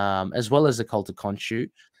 Yeah. As well as the Cult of Khonshu.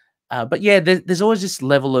 But yeah, there's always this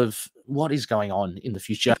level of what is going on in the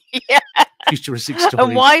future, Yeah. futuristic And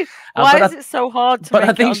stories. why But is it so hard to but I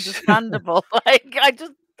make it think understandable? Like, I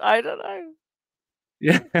don't know.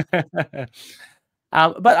 yeah.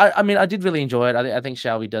 But I mean, I did really enjoy it. I think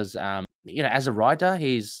Shelby does. As a writer,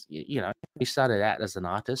 he started out as an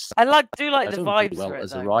artist. I do like He's the doing pretty vibes well for it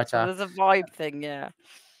as a though. So writer. there's a vibe thing, yeah.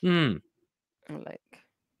 Like,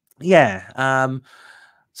 Yeah.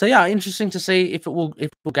 So yeah, interesting to see if it will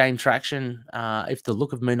gain traction. If the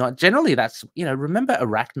look of Moon Knight, generally, that's remember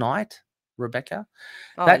Arachnite, Rebecca?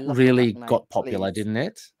 oh, I That love really Arachnite, got popular, please. didn't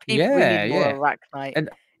it? We need more Yeah. Arachnite. And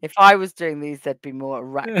If I was doing these, there'd be more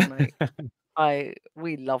Arachnite.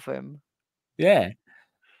 We love him. yeah.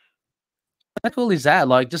 How cool is that?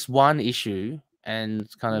 Like just one issue, and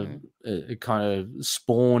it kind of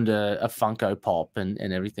spawned a Funko Pop and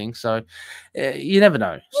everything. So you never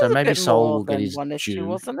know. So There's a maybe bit Soul more will get than his one issue, due.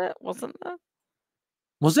 wasn't it? Wasn't there?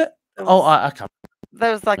 Was it? There Oh, was, I can't.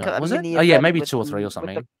 there was like a Was it? mini Oh yeah, event maybe with 2 or 3 or with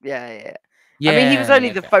something. yeah. I mean, he was Yeah. only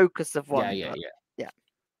the Okay. focus of Yeah. one. Yeah. But Yeah. yeah.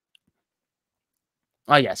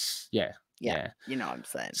 Oh yes. Yeah. You know what I'm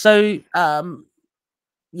saying. So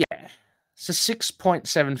yeah. So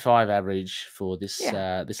 6.75 average for this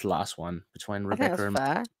this last one between I think Rebecca and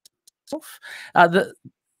that's fair. myself.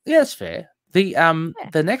 It's fair.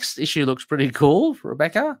 The next issue looks pretty cool,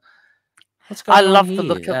 Rebecca. What's going I on love here? the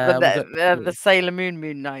look of the Sailor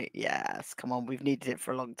Moon Knight. Yes, come on, we've needed it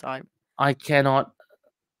for a long time. I cannot.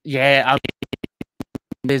 Yeah,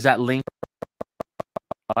 there's that link.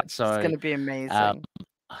 Right, so It's going to be amazing. I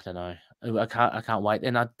don't know. I can't wait,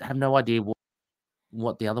 and I have no idea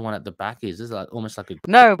what the other one at the back is. Is it almost like a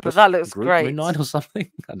but that looks great. Moon Knight or something?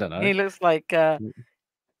 I don't know. He looks like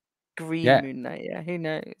green Moon Knight. Yeah, who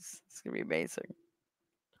knows? It's gonna be amazing.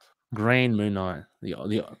 Green Moon Knight,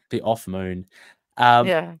 the off moon.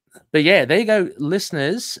 Yeah. But yeah, there you go,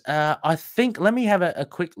 listeners. I think let me have a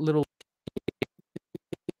quick little.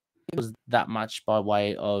 It was that much by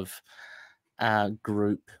way of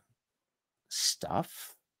group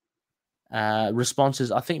stuff. Responses.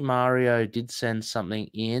 I think Mario did send something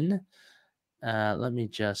in. Let me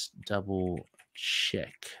just double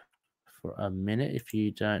check for a minute if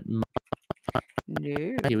you don't mind.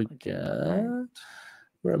 No. Here we go.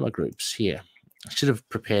 Where are my groups? Here. I should have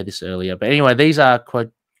prepared this earlier. But anyway, these are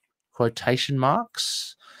quotation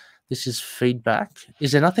marks. This is feedback.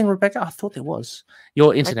 Is there nothing, Rebecca? I thought there was.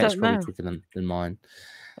 Your internet's probably quicker than mine.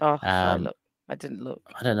 Oh, I didn't look.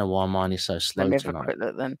 I don't know why mine is so slow Let me have tonight. a quick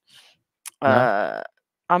look then. No?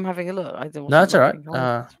 I'm having a look. No, it's all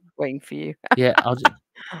right. Waiting for you. Yeah, I'll just...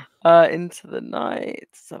 Into the night.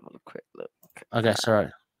 Let's have a quick look. Okay, sorry.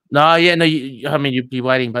 No, yeah, no. I mean, you'd be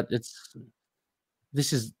waiting, but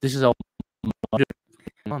this is all.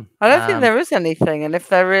 I don't think there is anything, and if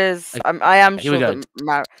there is, I am sure that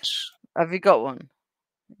have you got one?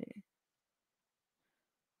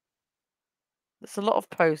 There's a lot of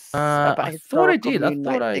posts about I thought I did. Moon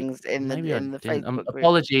Knight things in the Facebook group.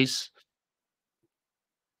 Apologies.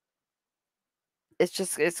 It's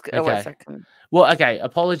okay. Oh, wait a second. Well, okay.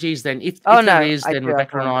 Apologies then. If there is, then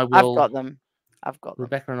Rebecca and I will. I've got them.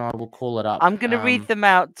 Rebecca and I will call it up. I'm going to read them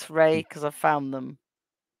out, Ray, because I found them.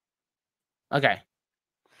 Okay.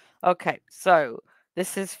 Okay. So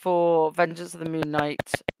This is for Vengeance of the Moon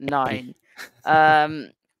Knight 9.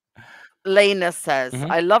 Lena says,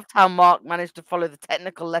 I loved how Mark managed to follow the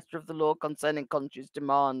technical letter of the law concerning Khonshu's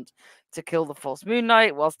demand to kill the false Moon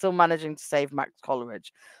Knight while still managing to save Max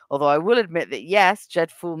Coleridge. Although I will admit that, yes, Jed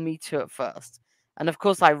fooled me too at first. And of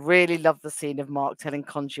course, I really love the scene of Mark telling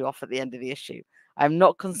Khonshu off at the end of the issue. I'm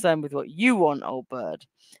not concerned with what you want, old bird.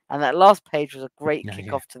 And that last page was a great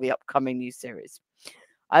kickoff to the upcoming new series.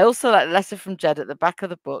 I also like the letter from Jed at the back of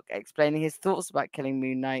the book explaining his thoughts about killing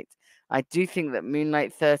Moon Knight. I do think that Moon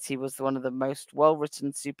Knight 30 was one of the most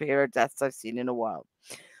well-written superhero deaths I've seen in a while.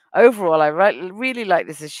 Overall, I really like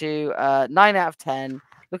this issue. 9 out of 10.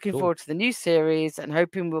 Looking forward to the new series and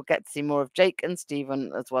hoping we'll get to see more of Jake and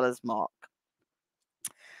Stephen as well as Mark.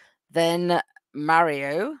 Then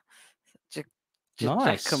Mario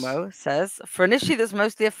Giacomo says, for an issue that's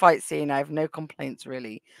mostly a fight scene, I have no complaints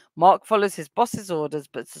really. Mark follows his boss's orders,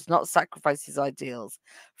 but does not sacrifice his ideals.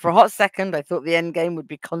 For a hot second, I thought the end game would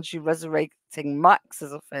be Khonshu resurrecting Max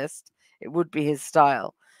as a fist. It would be his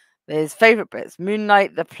style. His favorite bits: Moon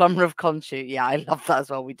Knight, the plumber of Khonshu. Yeah, I love that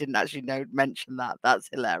as well. We didn't actually mention that. That's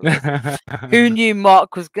hilarious. Who knew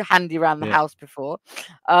Mark was handy around the house before?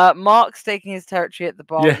 Mark staking his territory at the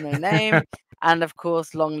bar with no name. And of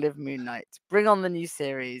course, long live Moon Knight. Bring on the new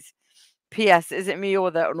series. P.S. Is it me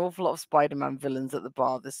or there are an awful lot of Spider-Man villains at the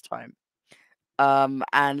bar this time?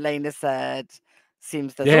 And Lena said,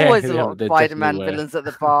 seems there's always a lot of Spider-Man villains at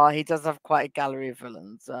the bar. He does have quite a gallery of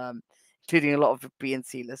villains, including a lot of B and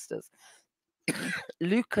C listers.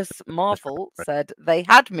 Lucas Marvel said, they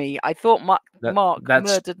had me. I thought Mark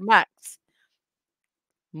murdered Max.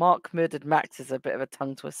 Mark murdered Max is a bit of a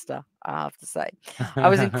tongue twister, I have to say. I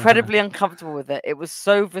was incredibly uncomfortable with it. It was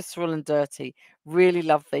so visceral and dirty. Really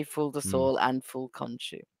loved they fooled us all and fooled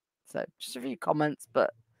Khonshu. So just a few comments,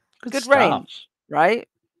 but good range, right?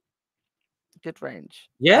 Good range.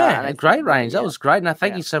 Yeah, great range. That was great. And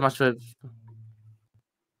thank you so much for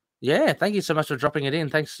thank you so much for dropping it in.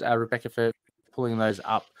 Thanks, Rebecca, for pulling those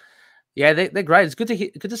up. Yeah, they're great. It's good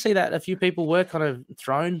to see that a few people were kind of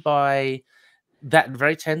thrown by that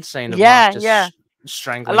very tense scene of Mark just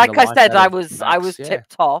strangling. Like I said, I was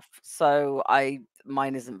tipped off, so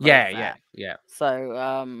mine isn't very fair. Yeah. So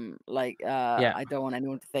I don't want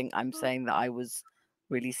anyone to think I'm saying that I was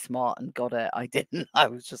really smart and got it. I didn't. I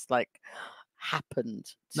was just like happened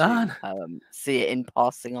to see it in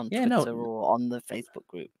passing on Twitter or on the Facebook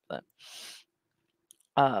group. But,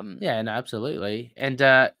 absolutely. And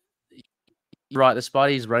right, the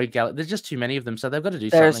Spidey's Rogue Gallery. There's just too many of them, so they've got to do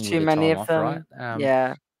something. There's too many of them,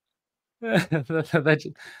 right?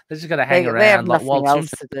 They just got to hang around. They have nothing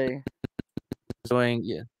else to do.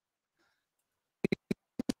 Doing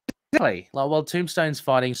exactly. Like while Tombstone's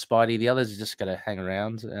fighting Spidey, the others are just got to hang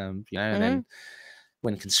around. And then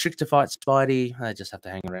when Constrictor fights Spidey, they just have to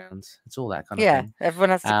hang around. It's all that kind of thing. Yeah,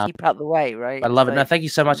 everyone has to keep out the way, right? I love it. No, thank you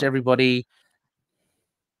so much, everybody.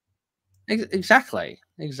 Exactly.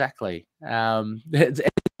 It's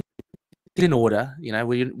in order,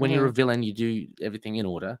 when you're a villain, you do everything in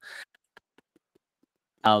order.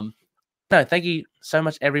 No, thank you so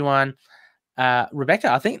much, everyone.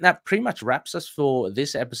 Rebecca, I think that pretty much wraps us for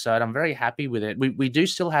this episode. I'm very happy with it. We do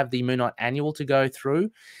still have the Moon Knight annual to go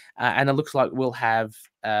through, and it looks like we'll have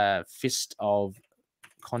Fist of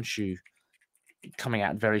Khonshu coming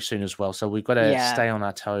out very soon as well. So we've got to stay on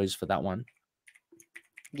our toes for that one.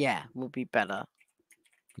 Yeah, we'll be better.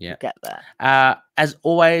 Yeah, we'll get there. As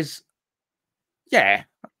always,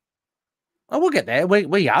 we'll get there.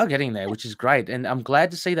 We are getting there, which is great, and I'm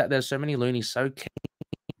glad to see that there's so many loonies so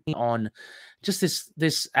keen on just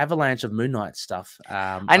this avalanche of Moon Knight stuff.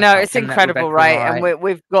 I know it's incredible, right? And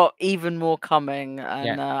we've got even more coming,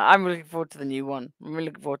 and I'm looking forward to the new one. I'm really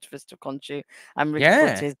looking forward to Fist of Khonshu. I'm looking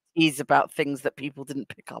forward to his tease about things that people didn't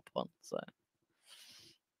pick up on. So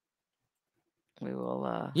we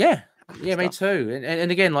will. Me too.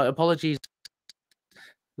 And again, like apologies.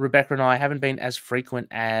 Rebecca and I haven't been as frequent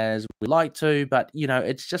as we like to, but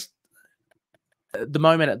it's just the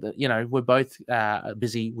moment. We're both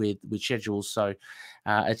busy with schedules, so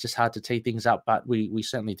it's just hard to tee things up. But we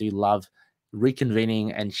certainly do love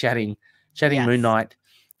reconvening and chatting Moon Knight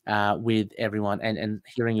with everyone and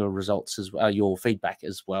hearing your results as well, your feedback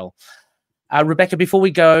as well. Rebecca, before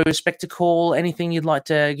we go, Spectacle, anything you'd like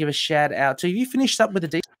to give a shout out to? You finished up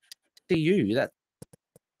with the DCU. That's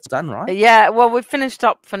done, right? Yeah, well, we've finished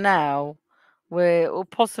up for now. We're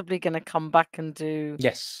possibly going to come back and do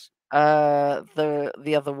the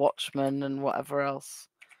other Watchmen and whatever else.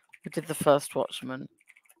 We did the first Watchmen.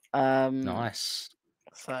 Nice.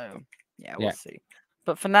 So we'll see.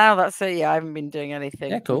 But for now, that's it. Yeah, I haven't been doing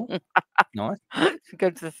anything. Yeah, cool. Nice. Go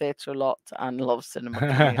to the theatre a lot and love cinema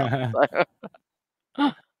coming up.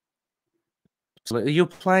 So. So you're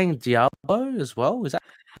playing Diablo as well? Is that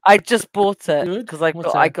I just bought it good? because I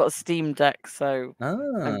got a Steam Deck, so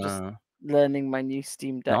I'm just learning my new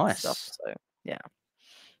Steam Deck stuff. So yeah.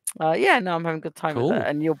 Yeah, no, I'm having a good time with it.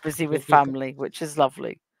 And you're busy with family, which is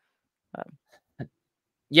lovely.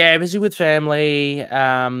 Yeah, busy with family.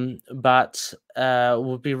 But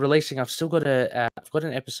we'll be releasing. I've still got I've got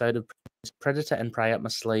an episode of Predator and Prey up my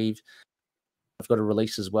sleeve. I've got a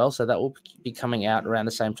release as well, so that will be coming out around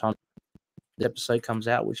the same time the episode comes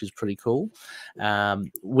out, which is pretty cool.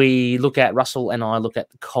 Russell and I look at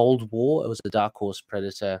the Cold War. It was a Dark Horse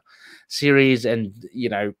Predator series, and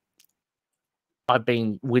I've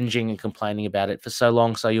been whinging and complaining about it for so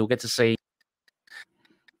long, so you'll get to see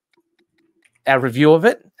our review of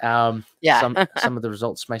it. Some of the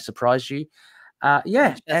results may surprise you. That's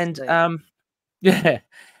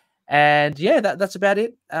about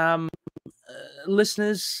it.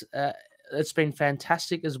 Listeners, it's been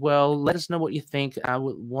fantastic as well. Let us know what you think. I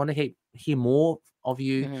want to hear more of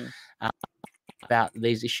you about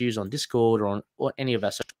these issues on Discord or any of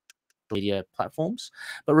our social media platforms.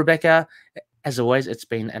 But Rebecca, as always, it's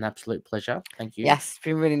been an absolute pleasure. Thank you. Yes, it's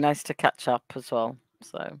been really nice to catch up as well.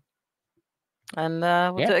 So, and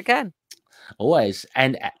we'll do it again. Always.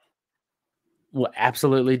 And we'll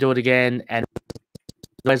absolutely do it again. And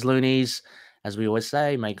those loonies, as we always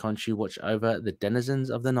say, may Khonshu watch over the denizens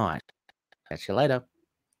of the night. Catch you later.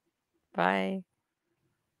 Bye.